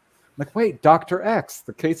activist. I'm like, wait, Dr. X,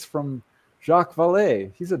 the case from Jacques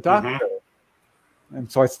Vallée, he's a doctor.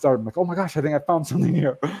 And so I started like, oh my gosh, I think I found something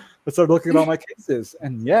here. I started looking at all my cases.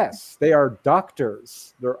 And yes, they are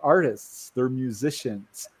doctors, they're artists, they're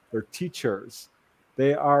musicians, they're teachers.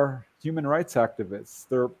 They are human rights activists,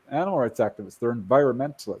 they're animal rights activists, they're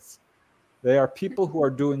environmentalists. They are people who are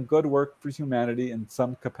doing good work for humanity in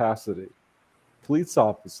some capacity. Police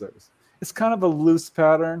officers. It's kind of a loose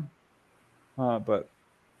pattern, but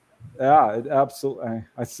yeah, it absolutely.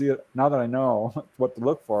 I see it now that I know what to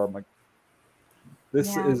look for. I'm like,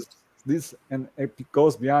 this is these, and it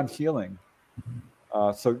goes beyond healing.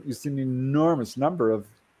 So you see an enormous number of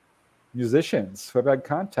musicians who have had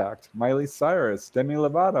contact: Miley Cyrus, Demi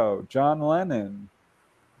Lovato, John Lennon,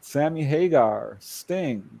 Sammy Hagar,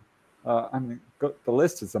 Sting. The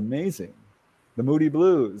list is amazing. The Moody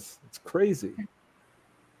Blues. It's crazy.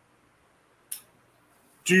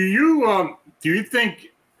 Do you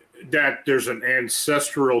think that there's an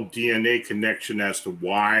ancestral DNA connection as to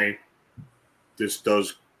why this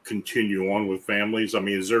does continue on with families? I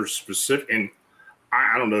mean, is there specific? And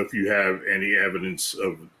I don't know if you have any evidence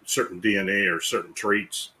of certain DNA or certain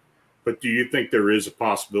traits, but do you think there is a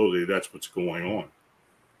possibility that's what's going on?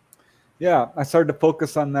 Yeah, I started to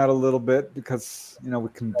focus on that a little bit because, we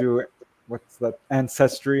can do what's that,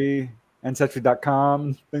 ancestry.com,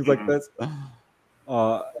 things like this.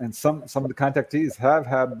 And some of the contactees have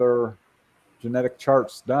had their genetic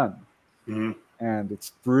charts done. And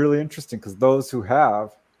it's really interesting because those who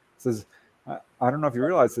have says, I don't know if you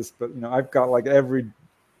realize this, but I've got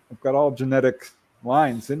all genetic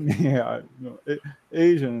lines in me.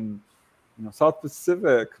 Asian, South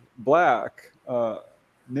Pacific, Black,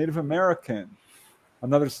 Native American.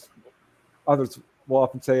 Others will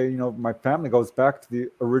often say, my family goes back to the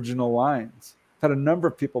original lines. I've had a number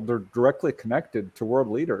of people that are directly connected to world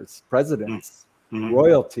leaders, presidents,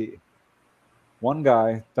 royalty. One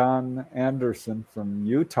guy, Don Anderson from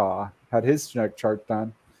Utah, had his genetic chart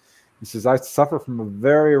done. He says, I suffer from a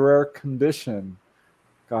very rare condition.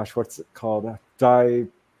 Gosh, what's it called? I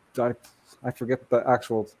forget the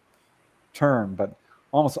actual term, but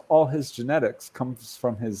almost all his genetics comes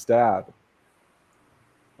from his dad,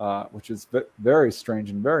 which is very strange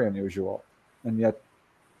and very unusual. And yet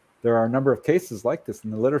there are a number of cases like this in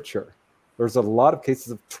the literature. There's a lot of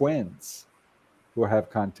cases of twins who have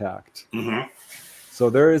contact. So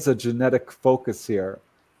there is a genetic focus here.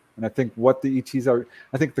 And I think what the ETs are,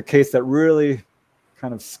 I think the case that really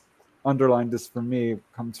kind of underlined this for me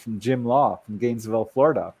comes from Jim Law from Gainesville,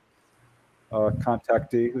 Florida. A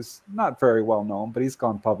contactee who's not very well known, but he's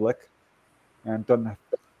gone public and done a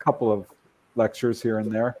couple of lectures here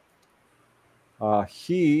and there.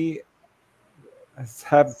 He has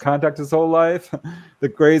had contact his whole life. The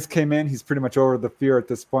Grays came in. He's pretty much over the fear at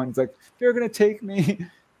this point. He's like, if you're going to take me,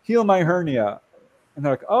 heal my hernia. And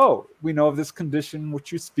they're like, oh, we know of this condition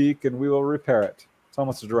which you speak, and we will repair it. It's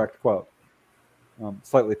almost a direct quote.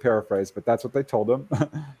 Slightly paraphrased, but that's what they told him.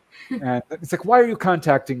 And he's like, why are you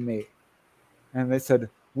contacting me? And they said,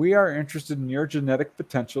 we are interested in your genetic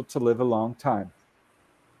potential to live a long time.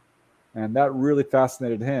 And that really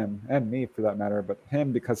fascinated him, and me for that matter, but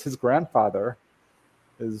him because his grandfather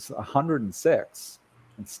is 106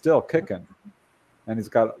 and still kicking. and he's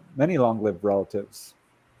got many long-lived relatives.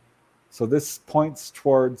 So this points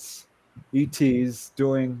towards ETs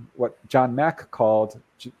doing what John Mack called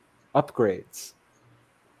upgrades.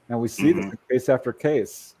 And we see this in case after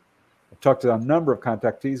case. I've talked to a number of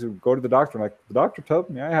contactees who go to the doctor and like, the doctor told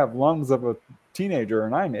me I have lungs of a teenager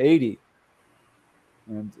and I'm 80.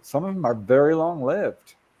 And some of them are very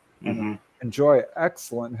long-lived and enjoy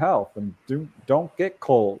excellent health and don't get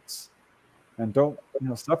colds and don't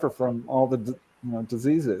suffer from all the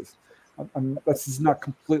diseases. This is not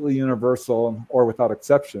completely universal or without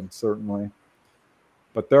exception, certainly.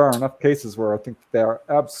 But there are enough cases where I think they are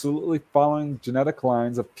absolutely following genetic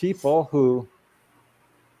lines of people who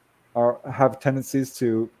have tendencies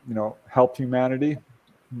to, help humanity,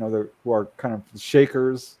 who are kind of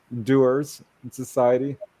shakers and doers in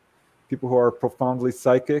society, people who are profoundly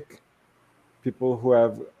psychic, people who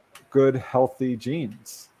have good, healthy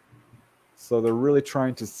genes. So they're really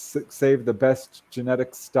trying to save the best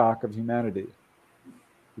genetic stock of humanity,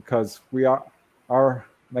 because our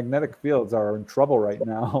magnetic fields are in trouble right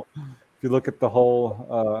now. If you look at the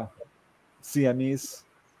whole CMEs,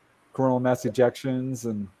 coronal mass ejections,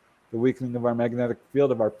 and the weakening of our magnetic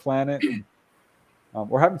field of our planet,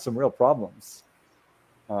 we're having some real problems.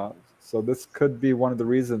 So this could be one of the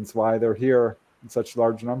reasons why they're here in such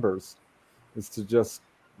large numbers, is to just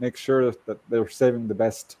make sure that they're saving the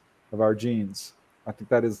best of our genes. I think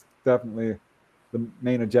that is definitely the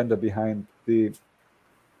main agenda behind the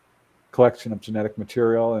collection of genetic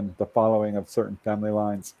material and the following of certain family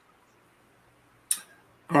lines.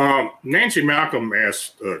 Nancy Malcolm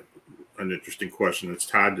asked an interesting question that's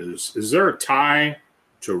tied to this. Is there a tie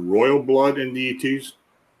to royal blood in the ETs?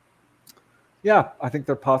 Yeah, I think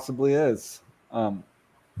there possibly is.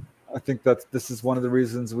 I think that this is one of the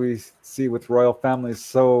reasons we see with royal families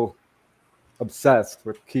so obsessed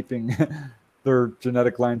with keeping their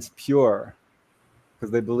genetic lines pure,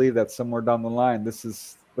 because they believe that somewhere down the line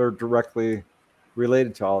they're directly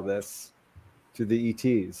related to all this, to the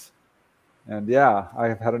ETs. And yeah, I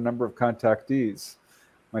have had a number of contactees.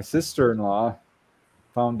 My sister-in-law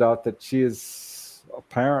found out that she is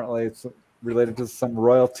apparently related to some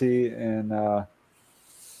royalty in the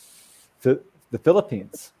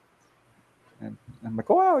Philippines. And I'm like,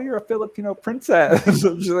 oh, wow, you're a Filipino princess.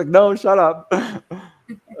 She's like, no, shut up.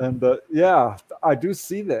 And yeah, I do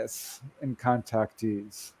see this in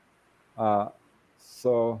contactees.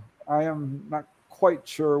 So I am not quite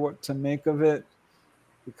sure what to make of it,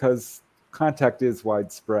 because contact is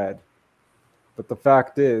widespread. But the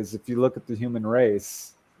fact is, if you look at the human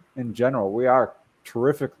race in general, we are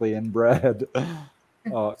terrifically inbred.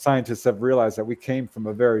 Scientists have realized that we came from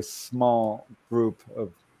a very small group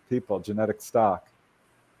of people, genetic stock.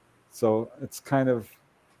 So it's kind of,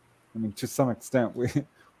 to some extent,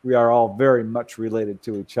 we are all very much related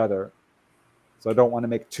to each other. So I don't want to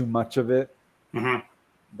make too much of it.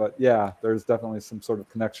 But yeah, there's definitely some sort of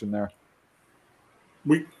connection there.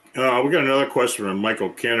 We got another question from Michael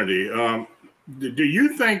Kennedy. Do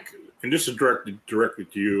you think, and this is directed directly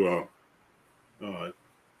to you,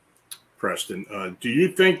 Preston, do you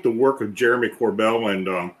think the work of Jeremy Corbell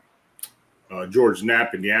and George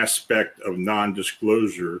Knapp in the aspect of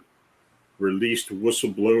non-disclosure released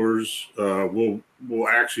whistleblowers will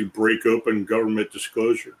actually break open government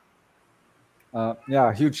disclosure?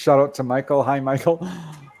 Yeah, huge shout out to Michael. Hi, Michael.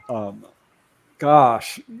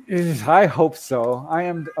 Gosh, I hope so. I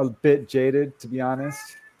am a bit jaded, to be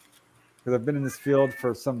honest, because I've been in this field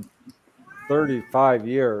for some 35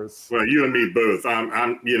 years. Well, you and me both.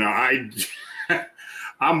 I'm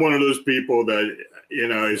I'm one of those people that,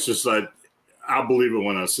 it's just like, I'll believe it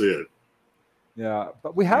when I see it. Yeah,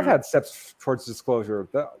 but we have had steps towards disclosure.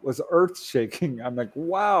 That was earth-shaking. I'm like,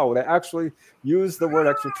 wow, they actually used the word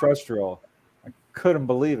extraterrestrial. I couldn't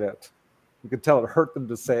believe it. You could tell it hurt them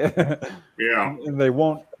to say it. Yeah. And they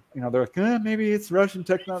won't, they're like, maybe it's Russian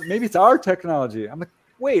technology. Maybe it's our technology. I'm like,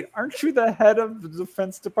 wait, aren't you the head of the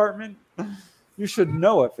Defense Department? You should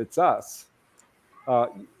know if it's us.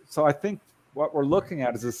 So I think what we're looking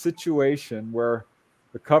at is a situation where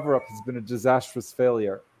the cover-up has been a disastrous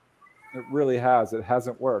failure. It really has. It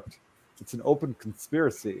hasn't worked. It's an open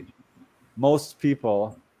conspiracy. Most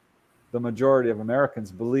people, the majority of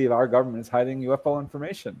Americans, believe our government is hiding UFO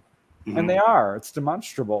information. And they are. It's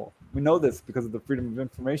demonstrable. We know this because of the Freedom of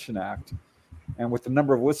Information Act. And with the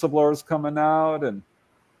number of whistleblowers coming out, and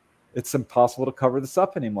it's impossible to cover this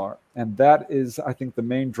up anymore. And that is, I think, the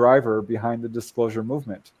main driver behind the disclosure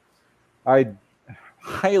movement. I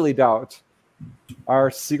highly doubt our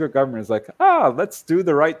secret government is like, let's do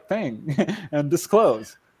the right thing and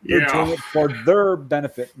disclose. They're doing it for their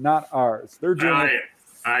benefit, not ours. They're doing it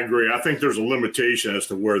I agree. I think there's a limitation as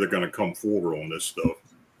to where they're going to come forward on this stuff.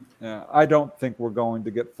 Yeah, I don't think we're going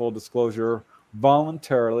to get full disclosure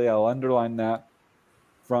voluntarily. I'll underline that,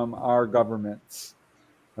 from our governments.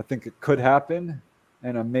 I think it could happen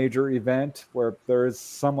in a major event where there is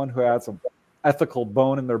someone who has an ethical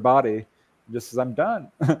bone in their body, just says, I'm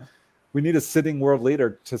done. We need a sitting world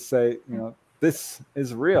leader to say, this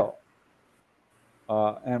is real.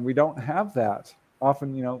 And we don't have that.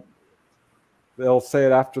 Often, they'll say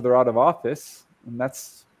it after they're out of office, and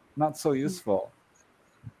that's not so useful.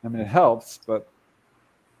 I mean, it helps, but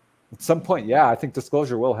at some point, yeah, I think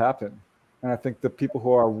disclosure will happen. And I think the people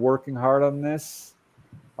who are working hard on this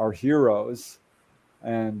are heroes.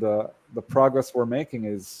 And the progress we're making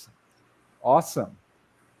is awesome.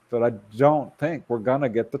 But I don't think we're going to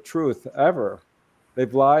get the truth ever.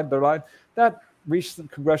 They've lied. They're lied. That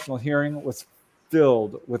recent congressional hearing was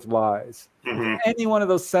filled with lies. Mm-hmm. If any one of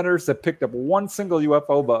those senators that picked up one single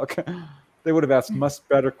UFO book, they would have asked much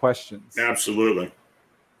better questions. Absolutely.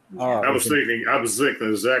 I was thinking the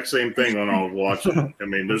exact same thing when I was watching. I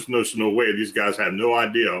mean, there's no way these guys have no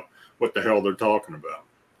idea what the hell they're talking about.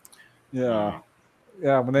 Yeah.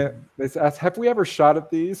 Yeah. When they asked, have we ever shot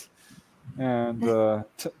at these? And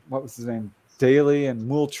what was his name? Daley and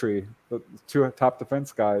Moultrie, the two top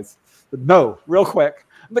defense guys. But no, real quick.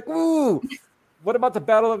 I'm like, ooh, what about the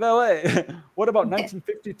Battle of LA? What about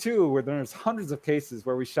 1952, where there's hundreds of cases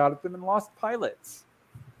where we shot at them and lost pilots?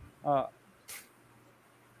 That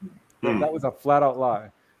was a flat out lie.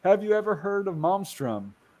 Have you ever heard of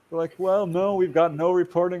Malmstrom? We're like, well, no, we've got no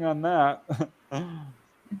reporting on that. And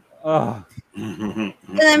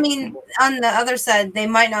I mean, on the other side, they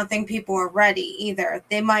might not think people are ready either.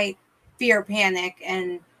 They might fear panic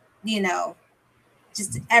and,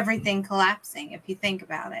 just everything collapsing, if you think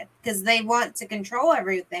about it, because they want to control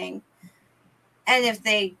everything. And if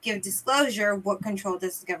they give disclosure, what control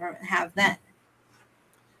does the government have then?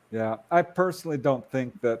 Yeah, I personally don't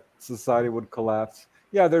think that society would collapse.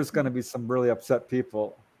 Yeah, there's going to be some really upset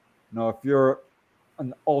people. If you're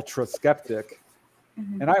an ultra skeptic,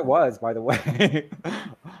 and I was, by the way,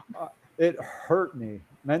 it hurt me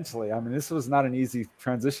mentally. I mean, this was not an easy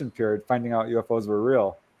transition period, finding out UFOs were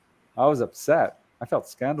real. I was upset. I felt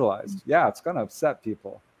scandalized. Yeah, it's going to upset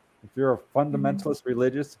people. If you're a fundamentalist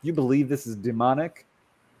religious, if you believe this is demonic,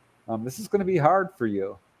 this is going to be hard for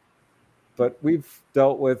you. But we've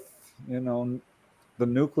dealt with, the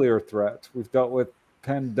nuclear threat. We've dealt with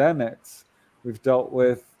pandemics. We've dealt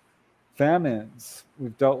with famines.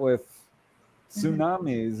 We've dealt with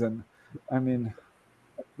tsunamis. And I mean,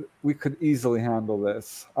 we could easily handle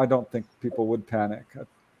this. I don't think people would panic.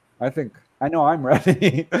 I know I'm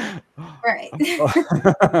ready. Right.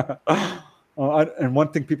 And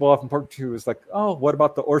one thing people often point to is like, oh, what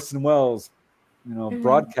about the Orson Welles,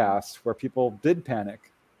 broadcast where people did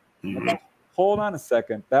panic? Like, hold on a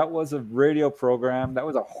second. That was a radio program. That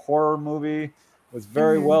was a horror movie. It was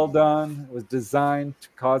very well done. It was designed to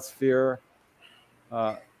cause fear.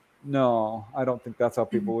 No, I don't think that's how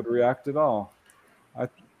people would react at all.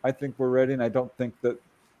 I think we're ready, and I don't think that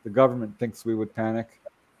the government thinks we would panic.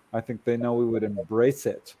 I think they know we would embrace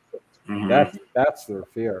it. That's their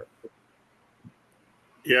fear.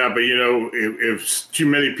 Yeah, but if too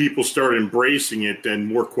many people start embracing it, then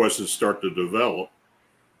more questions start to develop.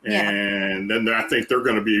 And then I think they're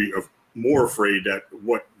going to be more afraid that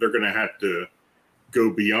what they're going to have to go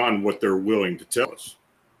beyond what they're willing to tell us.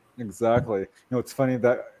 Exactly. It's funny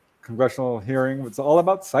that congressional hearing was all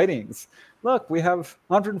about sightings. Look, we have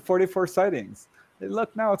 144 sightings. Hey,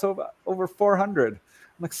 look, now it's over 400. I'm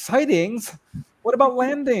like, sightings? What about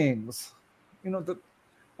landings?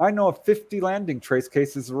 I know of 50 landing trace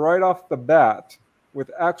cases right off the bat with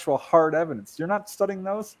actual hard evidence. You're not studying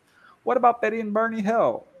those? What about Betty and Barney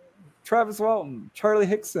Hill? Travis Walton, Charlie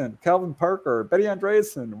Hickson, Calvin Parker, Betty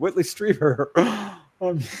Andreessen, Whitley Strieber,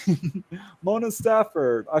 Mona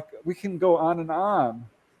Stafford. We can go on and on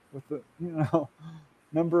with the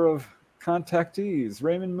number of contactees.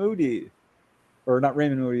 Raymond Moody, or not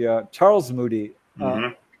Raymond Moody, Charles Moody.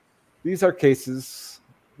 These are cases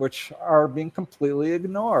which are being completely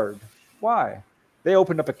ignored. Why? They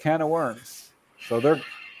opened up a can of worms. So their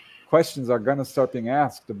questions are going to start being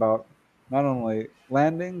asked about not only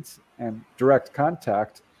landings and direct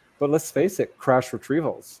contact, but let's face it, crash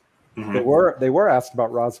retrievals. They were asked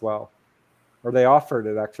about Roswell, or they offered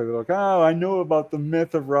it actually. They're like, oh, I know about the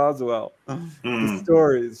myth of Roswell, the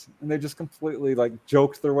stories, and they just completely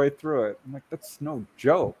joked their way through it. I'm like, that's no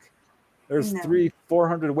joke. There's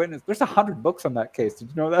 400 witnesses. There's 100 books on that case. Did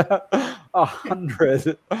you know that?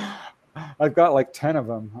 100. I've got 10 of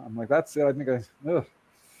them. I'm like, that's it. I think ugh.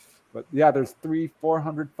 But yeah, there's 300,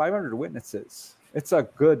 400, 500 witnesses. It's a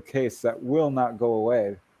good case that will not go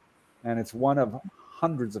away. And it's one of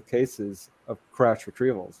hundreds of cases of crash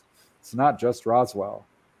retrievals. It's not just Roswell.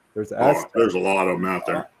 There's Aztec. There's a lot of them out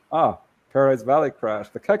there. Paradise Valley crash,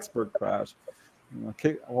 the Kecksburg crash.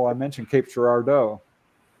 I mentioned Cape Girardeau.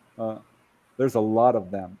 There's a lot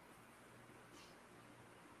of them.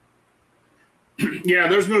 Yeah,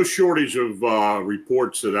 there's no shortage of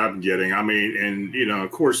reports that I'm getting. I mean, and, you know,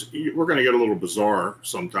 of course, we're going to get a little bizarre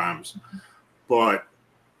sometimes. But,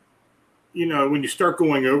 you know, when you start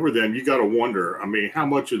going over them, you got to wonder, I mean, how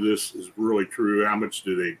much of this is really true? How much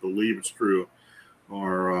do they believe it's true?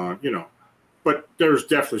 Or, you know, but there's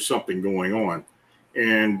definitely something going on.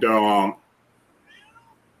 And I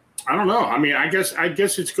don't know. I mean, I guess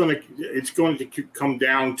it's going to come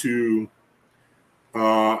down to,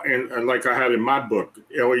 and like I had in my book,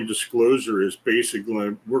 alien disclosure is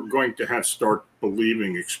basically we're going to start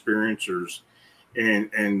believing experiencers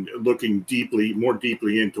and looking more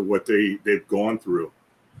deeply into what they've gone through,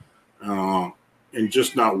 and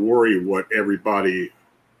just not worry what everybody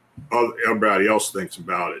else thinks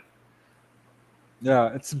about it.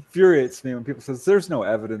 Yeah, it infuriates me when people say there's no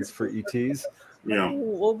evidence for ETs. Yeah.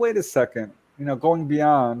 Well, wait a second. You know, going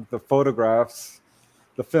beyond the photographs,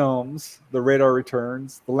 the films, the radar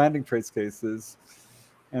returns, the landing trace cases,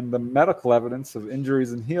 and the medical evidence of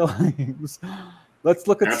injuries and healings. Let's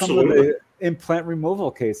look at some of the implant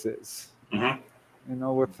removal cases. Mm-hmm. You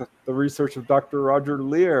know, with the research of Dr. Roger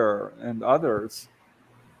Lear and others.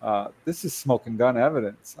 This is smoke and gun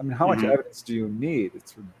evidence. I mean, how much evidence do you need?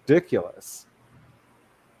 It's ridiculous.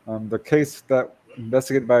 The case that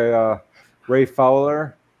investigated by Ray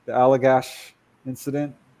Fowler, the Allagash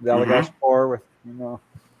incident, the Allagash War with, you know,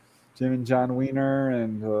 Jim and John Wiener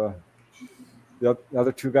and the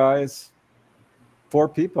other two guys. 4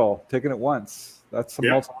 people taken at once. That's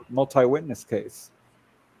a multi-witness case.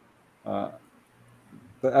 The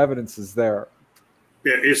evidence is there.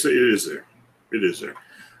 Yeah, it is there. It is there.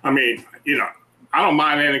 I mean, you know, I don't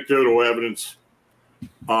mind anecdotal evidence.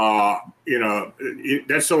 You know,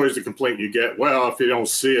 that's always the complaint you get. Well, if they don't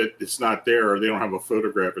see it, it's not there, or they don't have a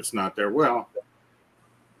photograph, it's not there. Well,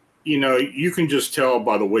 you know, you can just tell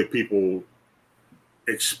by the way people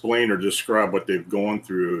explain or describe what they've gone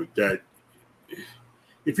through that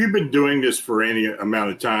if you've been doing this for any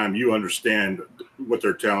amount of time, you understand what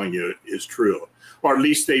they're telling you is true, or at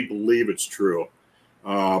least they believe it's true.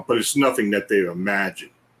 But it's nothing that they've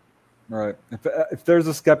imagined. Right. If there's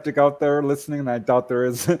a skeptic out there listening, and I doubt there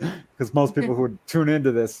is, because most people who would tune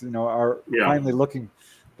into this, you know, are finally looking,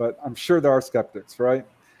 but I'm sure there are skeptics, right?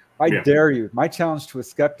 I dare you. My challenge to a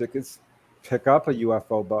skeptic is pick up a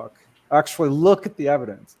UFO book. Actually look at the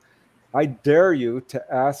evidence. I dare you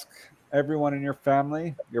to ask everyone in your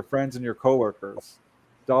family, your friends, and your coworkers,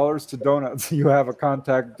 dollars to donuts, you have a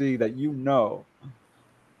contactee that you know.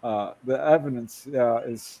 The evidence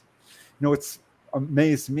is, you know, it's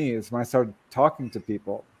amazed me is when I started talking to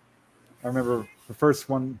people. I remember the first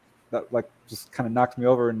one that like just kind of knocked me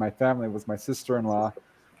over in my family was my sister-in-law,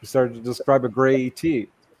 who started to describe a gray ET.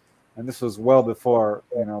 And this was well before,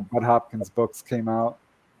 you know, Bud Hopkins' books came out.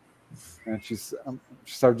 And she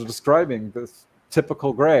started describing this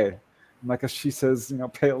typical gray. And like she says, you know,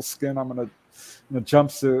 pale skin, I'm in a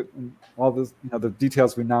jumpsuit, and all this, you know, the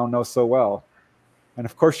details we now know so well. And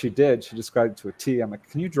of course she did. She described it to a T. I'm like,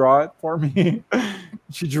 can you draw it for me?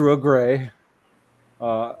 She drew a gray.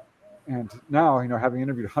 And now, you know, having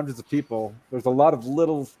interviewed hundreds of people, there's a lot of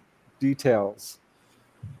little details.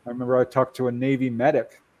 I remember I talked to a Navy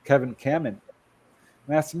medic, Kevin Kamen, and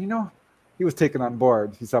I asked him, you know, he was taken on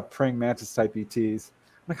board. He saw praying mantis type ETs.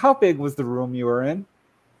 I'm like, how big was the room you were in?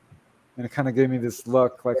 And it kind of gave me this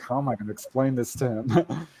look like, how am I going to explain this to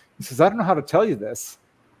him? He says, I don't know how to tell you this,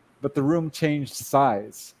 but the room changed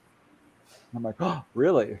size. And I'm like, oh,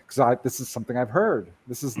 really? Because this is something I've heard.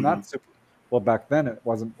 This is not super. Well, back then it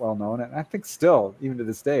wasn't well known. And I think still, even to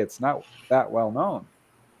this day, it's not that well known.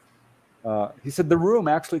 He said the room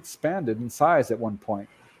actually expanded in size at one point.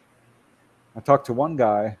 I talked to one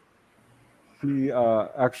guy. He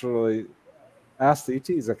actually asked the ET,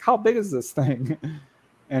 he's like, how big is this thing?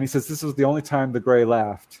 And he says, this was the only time the gray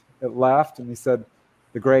laughed. It laughed, and he said,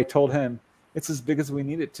 the gray told him, it's as big as we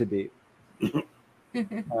need it to be.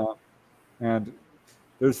 And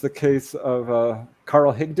there's the case of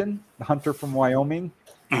Carl Higdon, the hunter from Wyoming.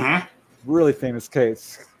 Really famous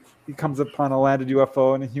case. He comes upon a landed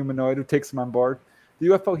UFO and a humanoid who takes him on board. The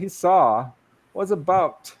UFO he saw was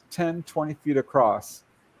about 10, 20 feet across.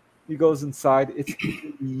 He goes inside. It's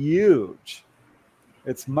huge.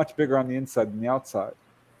 It's much bigger on the inside than the outside.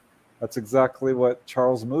 That's exactly what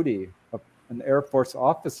Charles Moody, an Air Force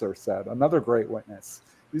officer, said, another great witness.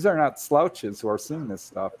 these are not slouches who are seeing this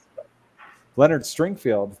stuff. Leonard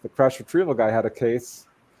Stringfield, the crash retrieval guy, had a case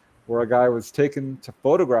where a guy was taken to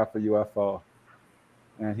photograph a UFO,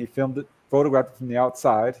 and he filmed it, photographed it from the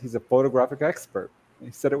outside. He's a photographic expert.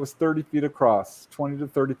 He said it was 30 feet across, 20 to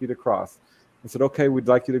 30 feet across. He said, okay, we'd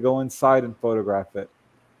like you to go inside and photograph it.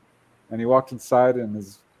 And he walked inside, and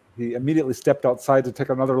he immediately stepped outside to take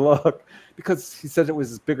another look, because he said it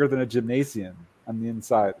was bigger than a gymnasium on the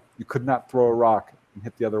inside. You could not throw a rock and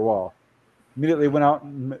hit the other wall. Immediately went out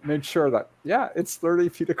and made sure that, yeah, it's 30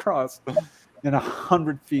 feet across and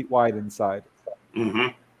 100 feet wide inside. Mm-hmm.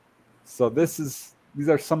 So these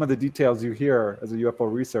are some of the details you hear as a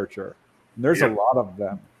UFO researcher. And there's a lot of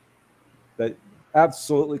them that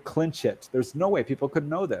absolutely clinch it. There's no way people could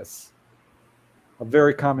know this. A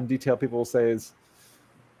very common detail people will say is,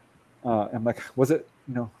 I'm like, was it,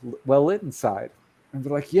 well lit inside? And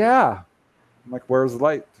they're like, yeah. I'm like, where's the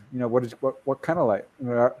light? What kind of light?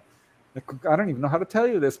 I don't even know how to tell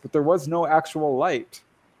you this, but there was no actual light.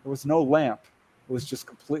 There was no lamp. It was just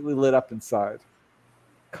completely lit up inside,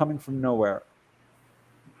 coming from nowhere.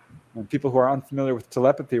 And people who are unfamiliar with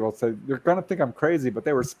telepathy will say, you're going to think I'm crazy, but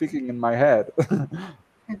they were speaking in my head.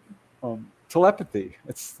 Telepathy,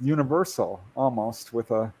 it's universal almost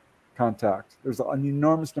with a contact. There's an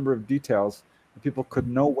enormous number of details that people could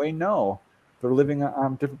no way know. They're living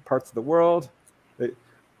on different parts of the world.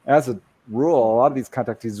 As a rule, a lot of these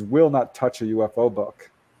contactees will not touch a UFO book.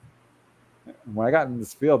 When I got in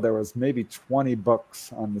this field, there was maybe 20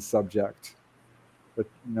 books on the subject that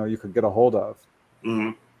you could get a hold of.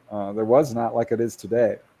 Mm-hmm. There was not like it is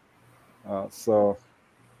today. So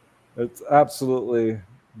it's absolutely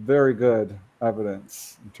very good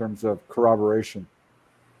evidence in terms of corroboration.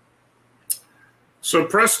 So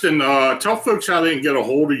Preston, tell folks how they can get a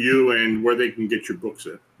hold of you and where they can get your books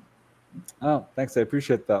at. Oh, thanks. I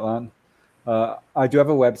appreciate that, Lon. I do have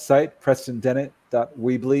a website,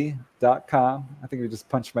 PrestonDennett.weebly.com. I think if you just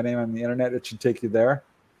punch my name on the internet, it should take you there.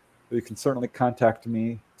 But you can certainly contact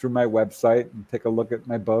me through my website and take a look at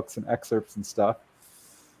my books and excerpts and stuff.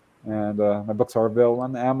 And my books are available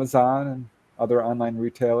on Amazon and other online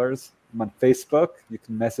retailers. I'm on Facebook. You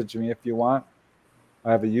can message me if you want.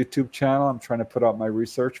 I have a YouTube channel. I'm trying to put out my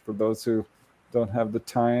research for those who don't have the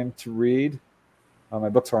time to read. My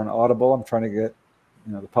books are on Audible. I'm trying to get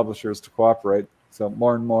the publishers to cooperate. So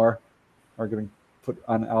more and more are getting put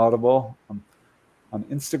on Audible. I'm on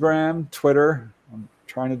Instagram, Twitter. I'm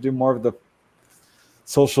trying to do more of the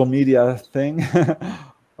social media thing.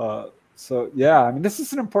 So yeah, I mean, this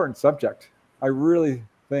is an important subject. I really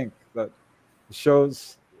think that the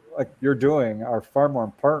shows like you're doing are far more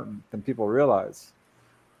important than people realize.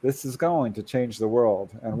 This is going to change the world,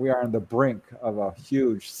 and we are on the brink of a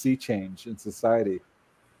huge sea change in society.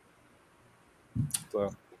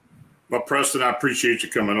 So, well, Preston, I appreciate you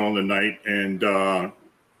coming on tonight, and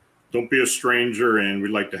don't be a stranger, and we'd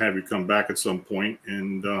like to have you come back at some point,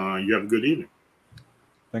 and you have a good evening.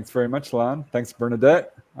 Thanks very much, Lon. Thanks,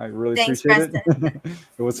 Bernadette. I really appreciate it.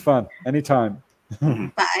 It was fun. Anytime.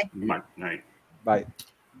 Bye. Night. Bye.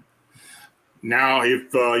 Now,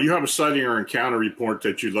 if you have a sighting or encounter report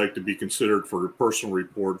that you'd like to be considered for a personal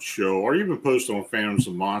report show, or even post on Phantoms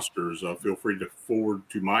and Monsters, feel free to forward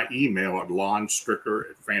to my email at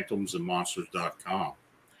lonstrickler@phantomsandmonsters.com.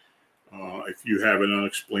 If you have an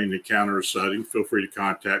unexplained encounter or sighting, feel free to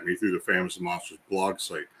contact me through the Phantoms and Monsters blog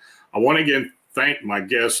site. I want to again thank my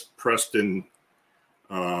guest, Preston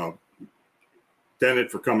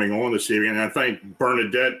Dennett, for coming on this evening. And I thank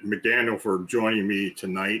Bernadette McDaniel for joining me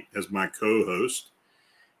tonight as my co-host.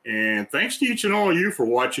 And thanks to each and all of you for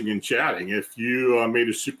watching and chatting. If you made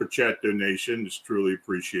a super chat donation, it's truly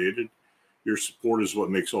appreciated. Your support is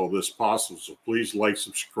what makes all this possible. So please like,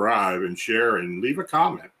 subscribe, and share, and leave a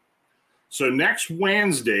comment. So next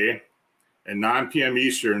Wednesday at 9 p.m.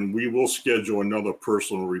 Eastern, we will schedule another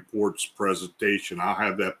personal reports presentation. I'll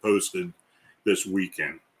have that posted this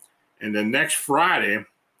weekend. And then next Friday,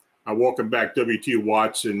 I welcome back W.T.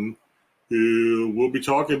 Watson, who will be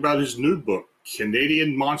talking about his new book,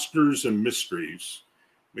 Canadian Monsters and Mysteries.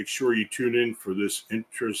 Make sure you tune in for this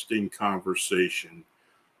interesting conversation,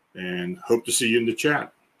 and hope to see you in the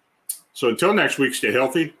chat. So until next week, stay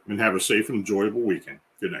healthy and have a safe and enjoyable weekend.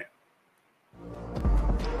 Good night.